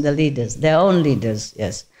governments and the leaders, their own leaders,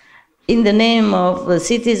 yes. In the name of the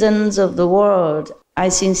citizens of the world, I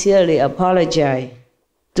sincerely apologize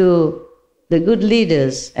to the good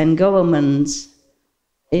leaders and governments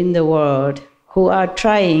in the world who are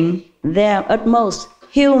trying their utmost,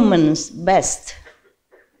 humans' best,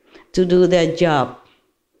 to do their job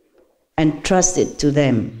and trust it to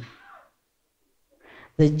them.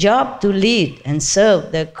 The job to lead and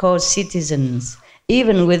serve their co-citizens,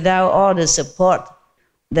 even without all the support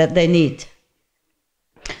that they need,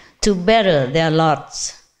 to better their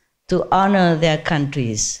lots, to honor their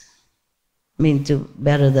countries, to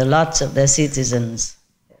better the lots of their citizens.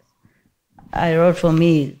 I wrote for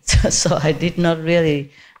me, so I did not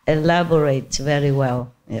really elaborate very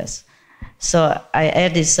well, yes. So I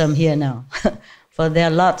added some here now. For their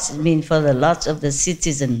lots, for the lots of the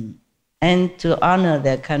citizens, and to honor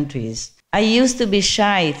their countries. I used to be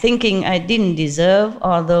shy, thinking I didn't deserve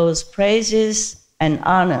all those praises and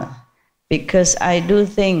honor, because I do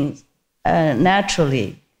things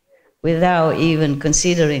naturally, without even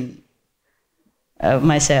considering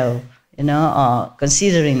myself, or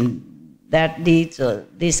considering that deeds or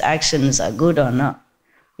these actions are good or not.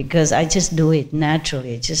 Because I just do it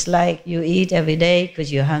naturally. Just like you eat every day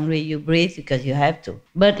because you're hungry, you breathe because you have to.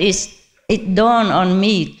 But it dawned on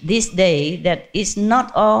me this day that it's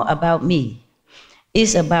not all about me.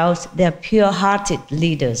 It's about their pure-hearted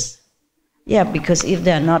leaders. Yeah, because if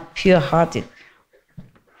they're not pure-hearted,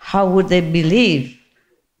 how would they believe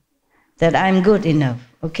that I'm good enough,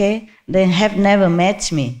 okay? They have never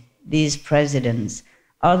met me, these presidents,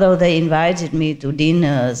 although they invited me to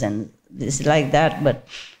dinners and this like that, but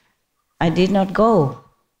I did not go.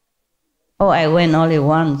 Oh, I went only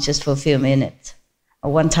once, just for a few minutes.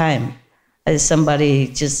 One time, somebody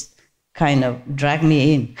just kind of dragged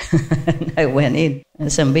me in. I went in,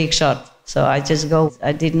 some big shot. So I just go.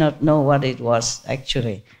 I did not know what it was,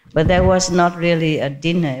 actually. But that was not really a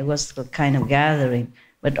dinner. It was a kind of gathering.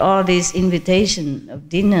 But all these invitation of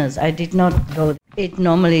dinners, I did not go. It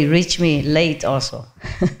normally reached me late also.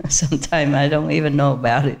 Sometimes I don't even know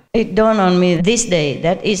about it. It dawned on me this day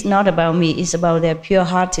that it's not about me, it's about their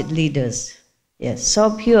pure-hearted leaders. Yes,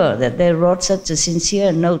 so pure that they wrote such a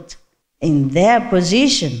sincere note in their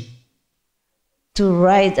position to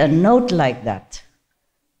write a note like that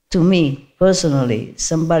to me personally,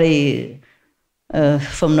 somebody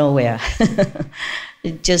from nowhere.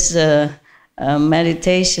 Just a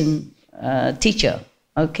meditation teacher,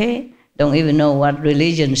 okay? Don't even know what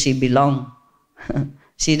religion she belongs.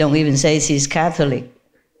 She don't even say she's Catholic.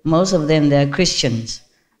 Most of them, they're Christians.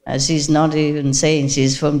 She's not even saying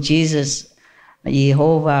she's from Jesus,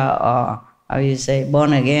 Jehovah, or how you say,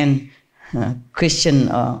 born again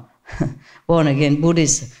Christian, or born again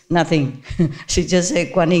Buddhist, nothing. She just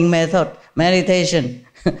say Kuan Yin method, meditation,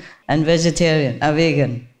 and vegetarian, or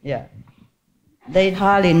vegan, yeah. They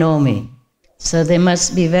hardly know me, so they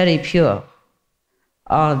must be very pure.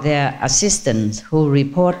 Or their assistants who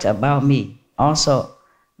report about me, also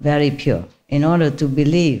very pure, in order to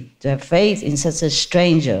believe, to have faith in such a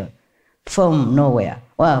stranger from nowhere,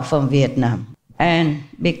 well, from Vietnam. And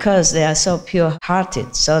because they are so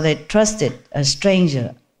pure-hearted, so they trusted a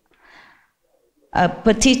stranger, a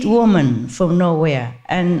petite woman from nowhere,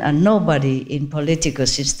 and a nobody in political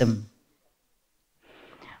system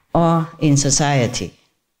or in society.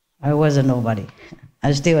 I was a nobody.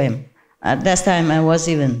 I still am. At that time, I was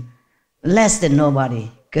even less than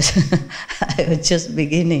nobody, because I was just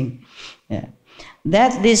beginning. Yeah.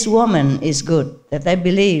 That this woman is good, that I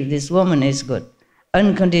believe this woman is good,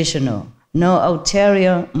 unconditional, no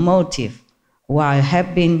ulterior motive, while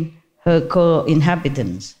helping her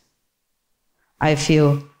co-inhabitants. I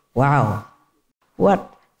feel, wow,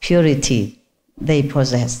 what purity they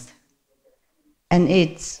possessed. And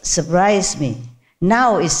it surprised me.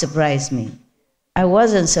 Now it surprised me. I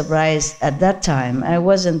wasn't surprised at that time. I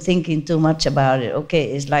wasn't thinking too much about it.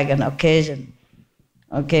 Okay, it's like an occasion.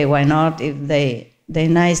 Okay, why not? If they're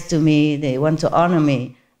nice to me, they want to honor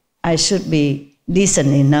me, I should be decent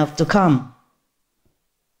enough to come.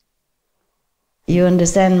 You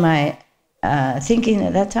understand my thinking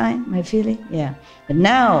at that time, my feeling? Yeah. But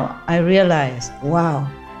now I realize, wow,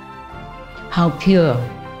 how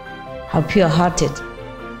pure-hearted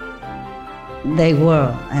they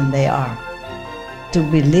were and they are, to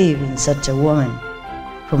believe in such a woman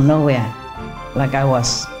from nowhere, like I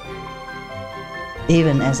was,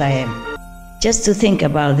 even as I am. Just to think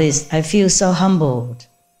about this, I feel so humbled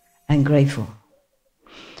and grateful.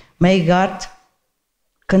 May God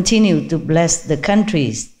continue to bless the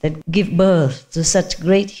countries that give birth to such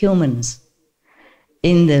great humans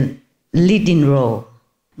in the leading role.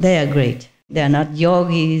 They are great. They are not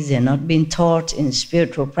yogis, they are not being taught in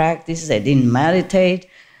spiritual practice, they didn't meditate,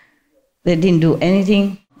 they didn't do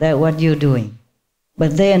anything that what you're doing.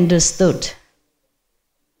 But they understood.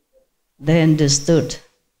 They understood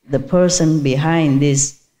the person behind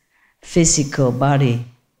this physical body.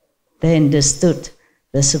 They understood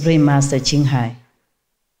the Supreme Master Ching Hai,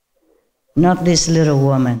 not this little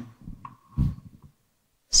woman.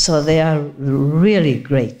 So they are really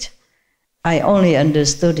great. I only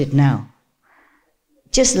understood it now.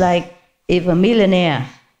 Just like if a millionaire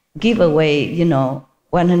give away,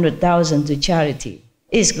 100,000 to charity,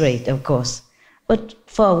 is great, of course. But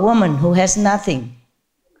for a woman who has nothing,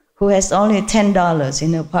 who has only $10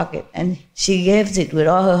 in her pocket, and she gives it with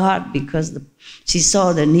all her heart because she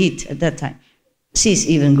saw the need at that time, she's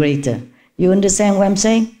even greater. You understand what I'm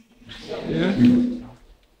saying? Yeah.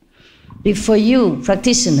 For you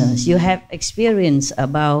practitioners, you have experience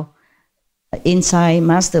about inside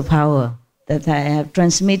master power that I have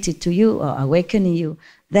transmitted to you or awakening you.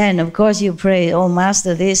 Then, of course, you pray, oh,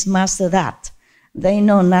 master this, master that. They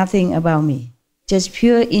know nothing about me. Just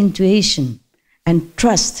pure intuition and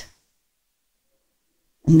trust.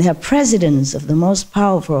 And they're presidents of the most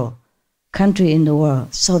powerful country in the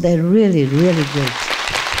world. So they're really, really good.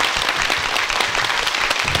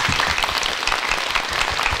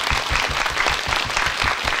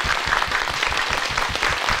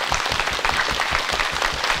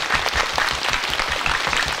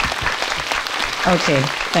 Okay,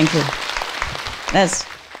 thank you. That's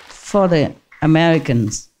for the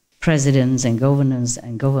Americans, presidents and governors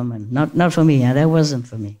and government. Not for me. That wasn't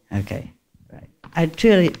for me. Okay, right. I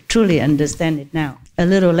truly understand it now. A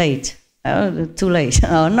little late. Too late.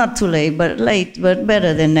 Oh, not too late, but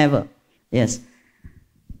better than never. Yes.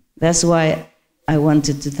 That's why I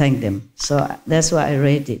wanted to thank them. So that's why I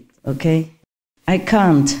read it. Okay. I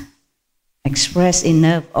can't express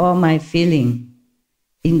enough all my feeling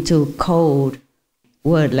into cold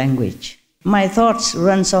word language. My thoughts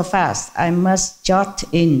run so fast, I must jot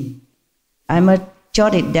it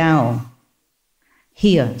down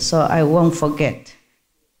here so I won't forget.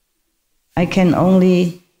 I can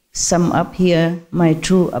only sum up here my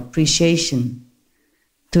true appreciation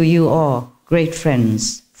to you all, great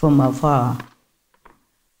friends from afar.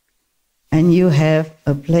 And you have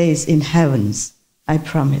a place in heavens, I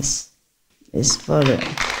promise. It's for the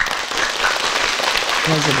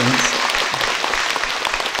presidents.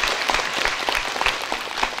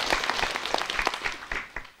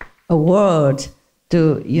 A word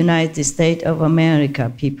to United States of America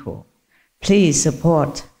people. Please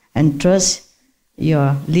support and trust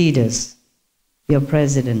your leaders, your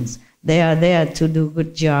presidents. They are there to do a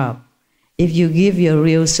good job. If you give your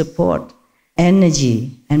real support,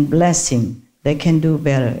 energy, and blessing, they can do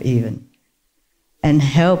better even. And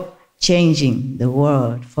help changing the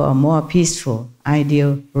world for a more peaceful,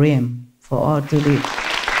 ideal realm for all to live.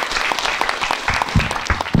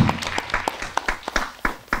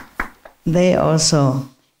 They also,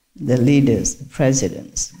 the leaders, the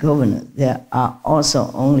presidents, governors, they are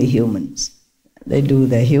also only humans. They do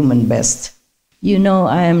their human best. You know,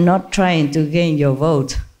 I am not trying to gain your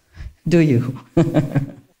vote, do you?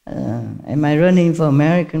 Am I running for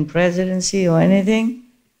American presidency or anything?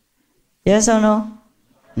 Yes or no?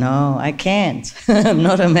 No, I can't. I'm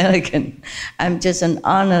not American. I'm just an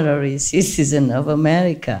honorary citizen of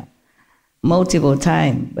America, multiple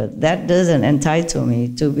times, but that doesn't entitle me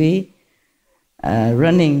to be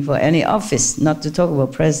running for any office, not to talk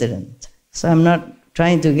about president. So I'm not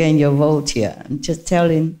trying to gain your vote here. I'm just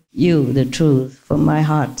telling you the truth from my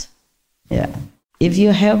heart. Yeah. If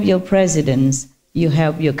you help your presidents, you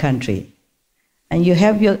help your country. And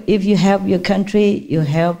if you help your country, you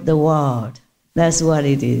help the world. That's what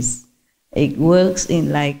it is. It works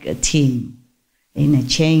in like a team, in a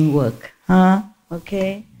chain work. Huh?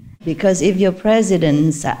 Okay? Because if your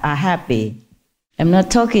presidents are happy, I'm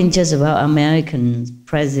not talking just about American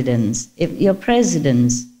presidents. If your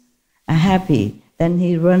presidents are happy, then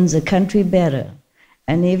he runs the country better.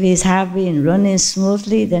 And if he's happy and running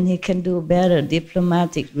smoothly, then he can do better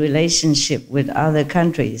diplomatic relationship with other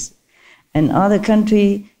countries. And other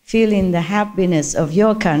countries feeling the happiness of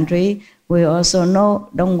your country will also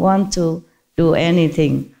don't want to do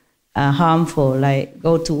anything harmful, like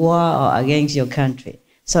go to war or against your country.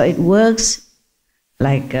 So it works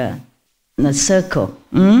like a circle.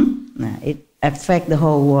 It affects the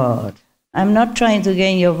whole world. I'm not trying to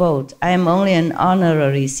gain your vote. I am only an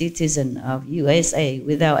honorary citizen of USA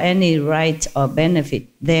without any right or benefit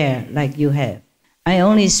there like you have. I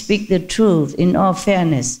only speak the truth in all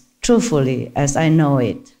fairness, truthfully as I know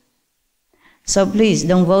it. So please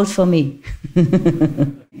don't vote for me.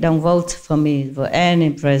 Don't vote for me for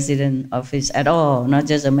any president office at all, not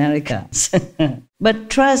just America. But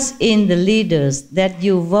trust in the leaders that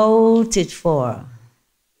you voted for.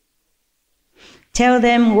 Tell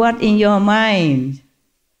them what's in your mind.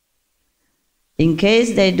 In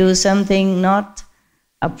case they do something not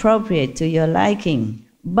appropriate to your liking,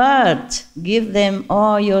 but give them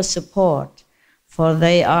all your support, for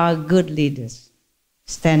they are good leaders.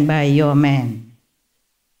 Stand by your man.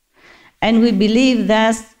 And we believe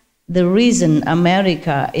that's the reason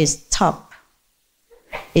America is top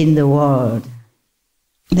in the world.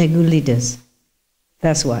 They're good leaders.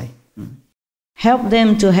 That's why. Help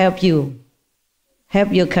them to help you.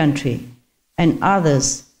 Help your country and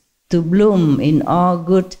others to bloom in all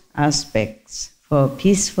good aspects for a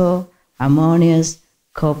peaceful, harmonious,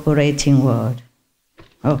 cooperating world.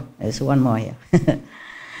 Oh, there's one more here.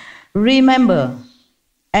 Remember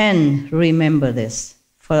this,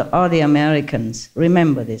 for all the Americans,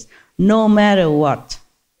 remember this. No matter what,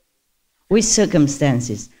 which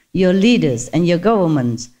circumstances, your leaders and your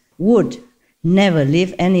governments would, never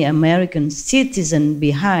leave any American citizen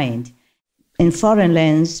behind in foreign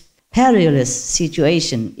lands, perilous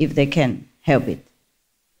situation if they can help it.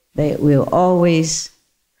 They will always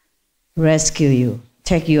rescue you,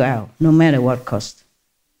 take you out, no matter what cost.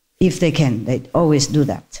 If they can, they always do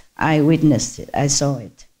that. I witnessed it, I saw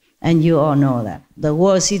it. And you all know that. The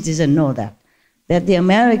world citizens know that the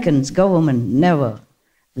American government never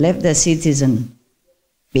left their citizen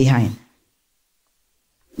behind.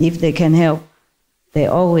 If they can help, they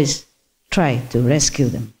always try to rescue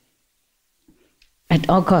them at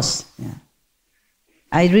all costs. Yeah.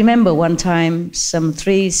 I remember one time some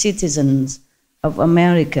 3 citizens of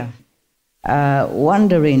America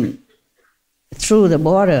wandering through the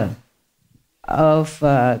border of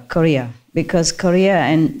Korea, because Korea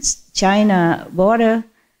and China border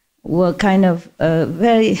were kind of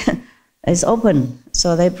very it's open,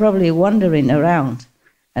 so they probably wandering around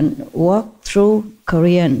and walked through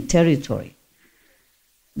Korean territory.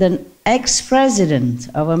 The ex-president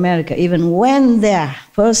of America even went there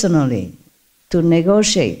personally to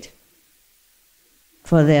negotiate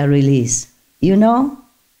for their release. You know?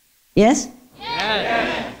 Yes?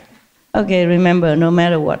 Yes. Okay, remember, no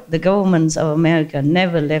matter what, the governments of America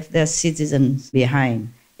never left their citizens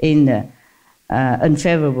behind in an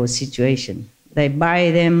unfavorable situation. They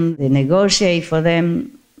buy them, they negotiate for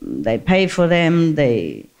them, they pay for them,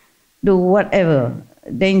 they do whatever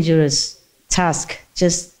dangerous task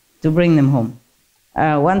just to bring them home.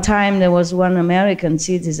 One time there was one American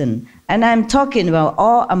citizen, and I'm talking about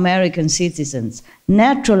all American citizens,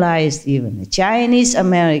 naturalized even, Chinese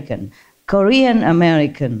American, Korean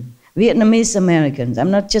American, Vietnamese Americans.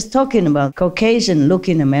 I'm not just talking about Caucasian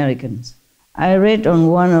looking Americans. I read on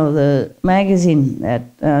one of the magazine that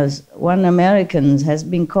one American has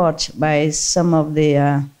been caught by some of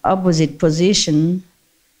the opposite position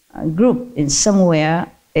group in somewhere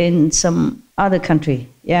in some other country,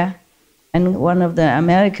 yeah? And one of the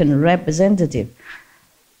American representatives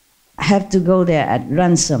have to go there at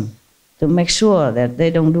ransom to make sure that they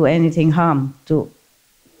don't do anything harm to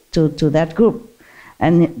that group.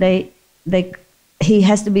 And he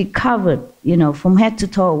has to be covered, you know, from head to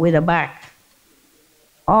toe with a bag,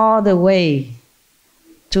 all the way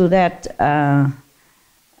to that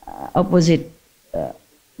opposite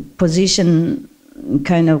position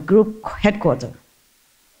kind of group headquarters.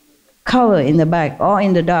 Cover in the back, or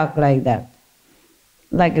in the dark like that,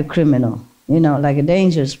 like a criminal, you know, like a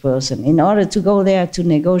dangerous person, in order to go there to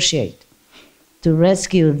negotiate, to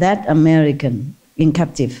rescue that American in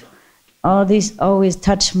captive. All this always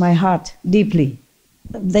touched my heart deeply.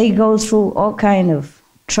 They go through all kind of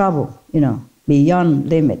trouble, you know, beyond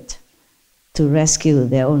limit to rescue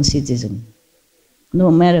their own citizen, no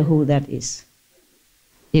matter who that is.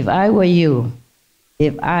 If I were you,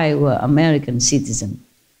 if I were American citizen,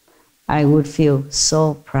 I would feel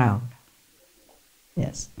so proud.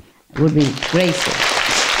 Yes, I would be grateful.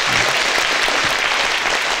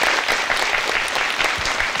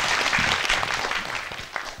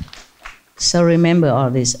 So remember all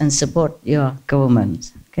this and support your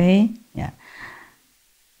government, okay? Yeah.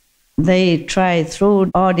 They try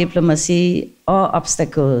through all diplomacy, all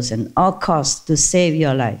obstacles, and all costs to save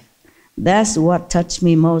your life. That's what touched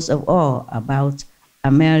me most of all about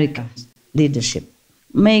America's leadership.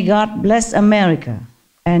 May God bless America,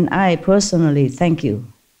 and I personally thank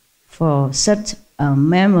you for such a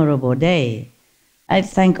memorable day. I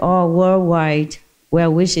thank all worldwide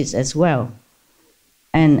well wishes as well,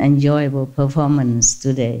 and enjoyable performance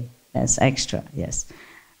today. That's extra, yes.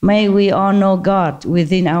 May we all know God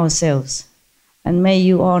within ourselves, and may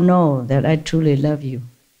you all know that I truly love you.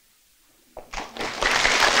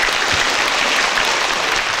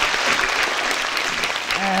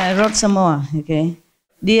 I wrote some more, okay?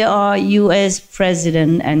 Dear all U.S.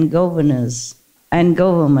 President and governors and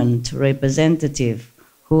government representatives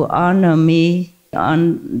who honor me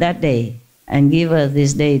on that day and give us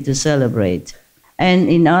this day to celebrate, and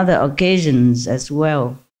in other occasions as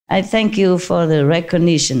well, I thank you for the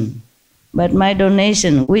recognition. But my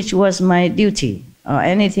donation, which was my duty, or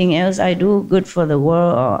anything else I do good for the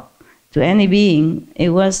world or to any being, it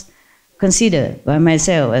was considered by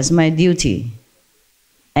myself as my duty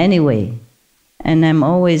anyway. And I'm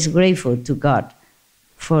always grateful to God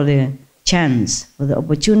for the chance, for the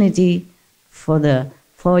opportunity, for the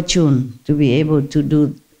fortune to be able to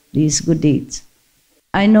do these good deeds.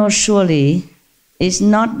 I know surely it's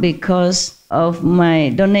not because of my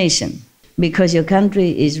donation, because your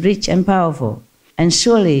country is rich and powerful, and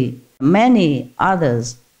surely many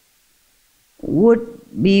others would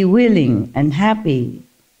be willing and happy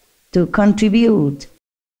to contribute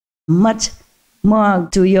much more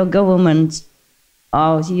to your government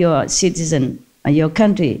of your citizen, your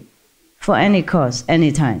country, for any cause,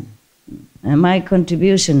 anytime. And my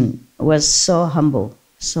contribution was so humble,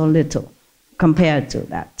 so little compared to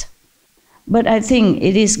that. But I think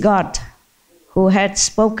it is God who had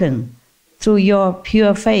spoken through your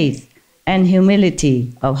pure faith and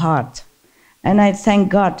humility of heart. And I thank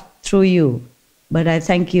God through you, but I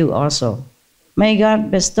thank you also. May God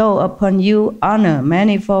bestow upon you honor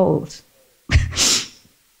manifold.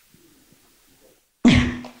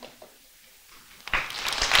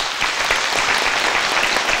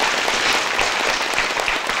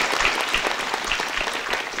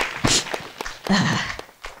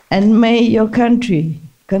 And may your country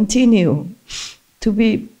continue to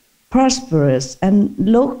be prosperous and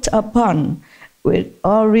looked upon with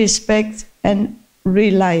all respect and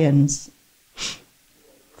reliance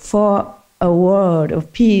for a world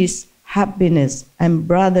of peace, happiness, and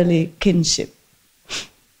brotherly kinship.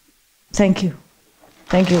 Thank you.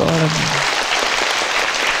 Thank you, all of you.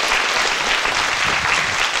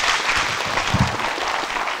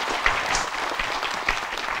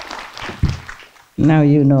 Now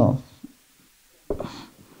you know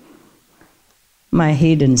my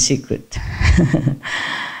hidden secret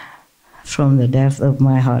from the depth of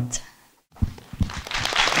my heart.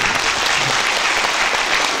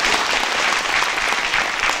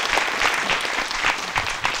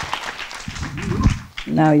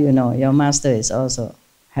 Now you know your master is also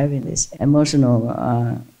having this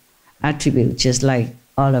emotional attribute, just like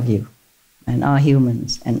all of you, and all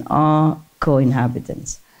humans, and all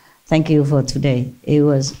co-inhabitants. Thank you for today. It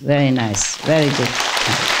was very nice, very good.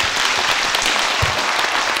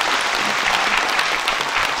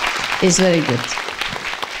 It's very good,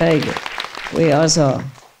 very good. We also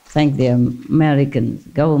thank the American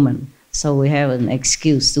government, so we have an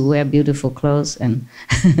excuse to wear beautiful clothes and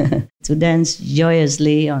to dance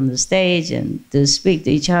joyously on the stage and to speak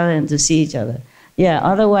to each other and to see each other. Yeah,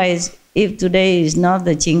 otherwise, if today is not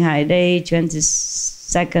the Ching Hai Day,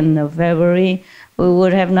 22nd of February, we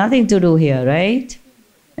would have nothing to do here, right?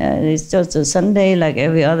 It's just a Sunday like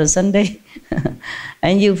every other Sunday.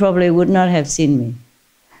 And you probably would not have seen me.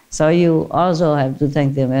 So you also have to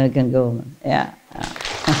thank the American government. Yeah.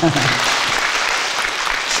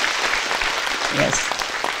 Yes.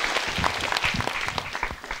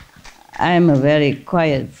 I'm a very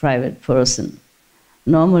quiet, private person.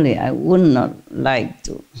 Normally, I would not like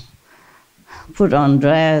to put on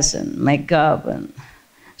dress and makeup and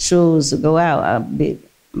shoes to go out.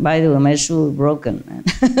 By the way, my shoe is broken.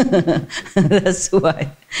 That's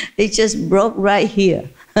why. It just broke right here,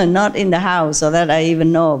 not in the house, so that I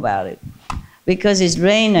even know about it. Because it's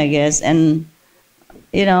rain, I guess, and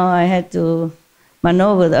you know, I had to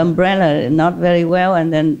maneuver the umbrella not very well,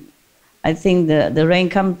 and then I think the rain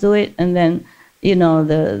come to it, and then, you know,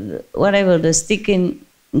 the sticking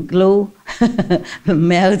glue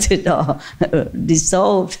melted or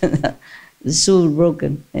dissolved. The shoe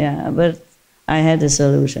broken. Yeah, but I had a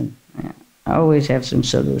solution. Yeah. I always have some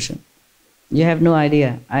solution. You have no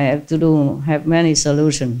idea. I have many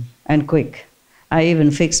solutions, and quick. I even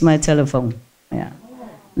fixed my telephone. Yeah,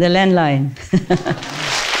 the landline.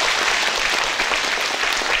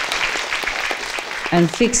 And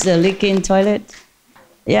fix the leaking toilet.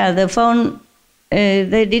 Yeah, the phone,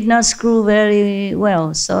 they did not screw very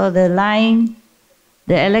well, so the line,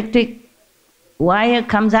 the electric wire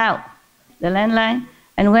comes out, the landline,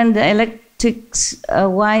 and when the electric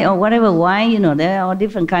wire, or whatever wire, you know, there are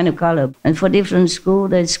different kind of color, and for different screw,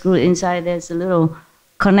 they screw inside, there's a little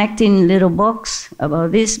connecting little box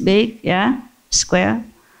about this big, yeah, square,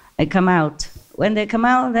 they come out. When they come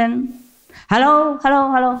out, then hello,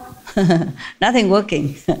 hello, hello. Nothing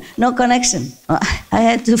working, no connection. I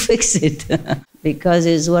had to fix it because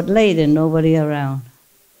it was late and nobody around.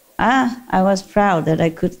 I was proud that I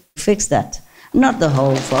could fix that. Not the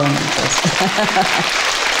whole phone.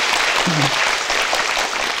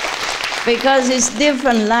 Because it's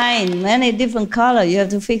different line, many different color. You have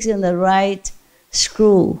to fix it in the right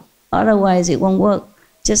screw. Otherwise it won't work.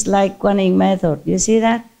 Just like Guanyin method. You see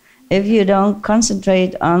that? If you don't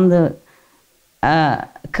concentrate on the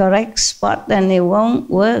correct spot, then it won't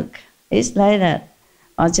work. It's like that.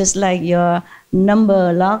 Or just like your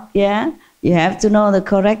number lock, yeah? You have to know the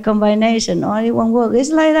correct combination or it won't work. It's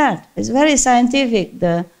like that. It's very scientific,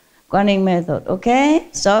 the Guanyin method, okay?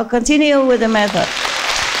 So continue with the method.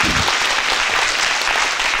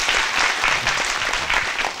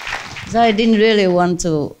 So I didn't really want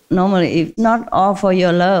to, normally, if not all for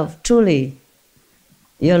your love, truly.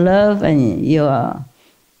 Your love and your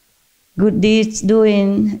good deeds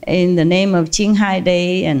doing in the name of Ching Hai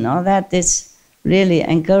Day and all that, this really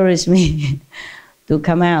encouraged me to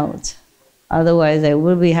come out. Otherwise, I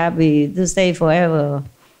would be happy to stay forever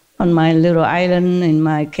on my little island in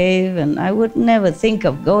my cave, and I would never think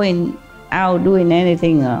of going out doing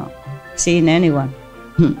anything or seeing anyone.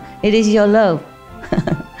 It is your love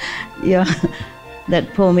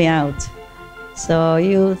that pull me out. So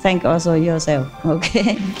you thank also yourself,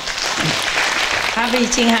 okay? Happy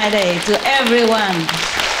Ching Hai Day to everyone,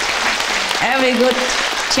 every good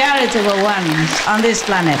charitable one on this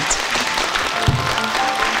planet.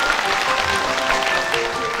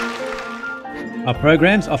 Our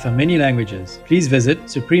programs offer many languages. Please visit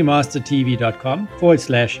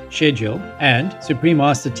suprememastertv.com/schedule and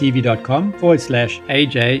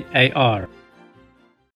suprememastertv.com/AJAR.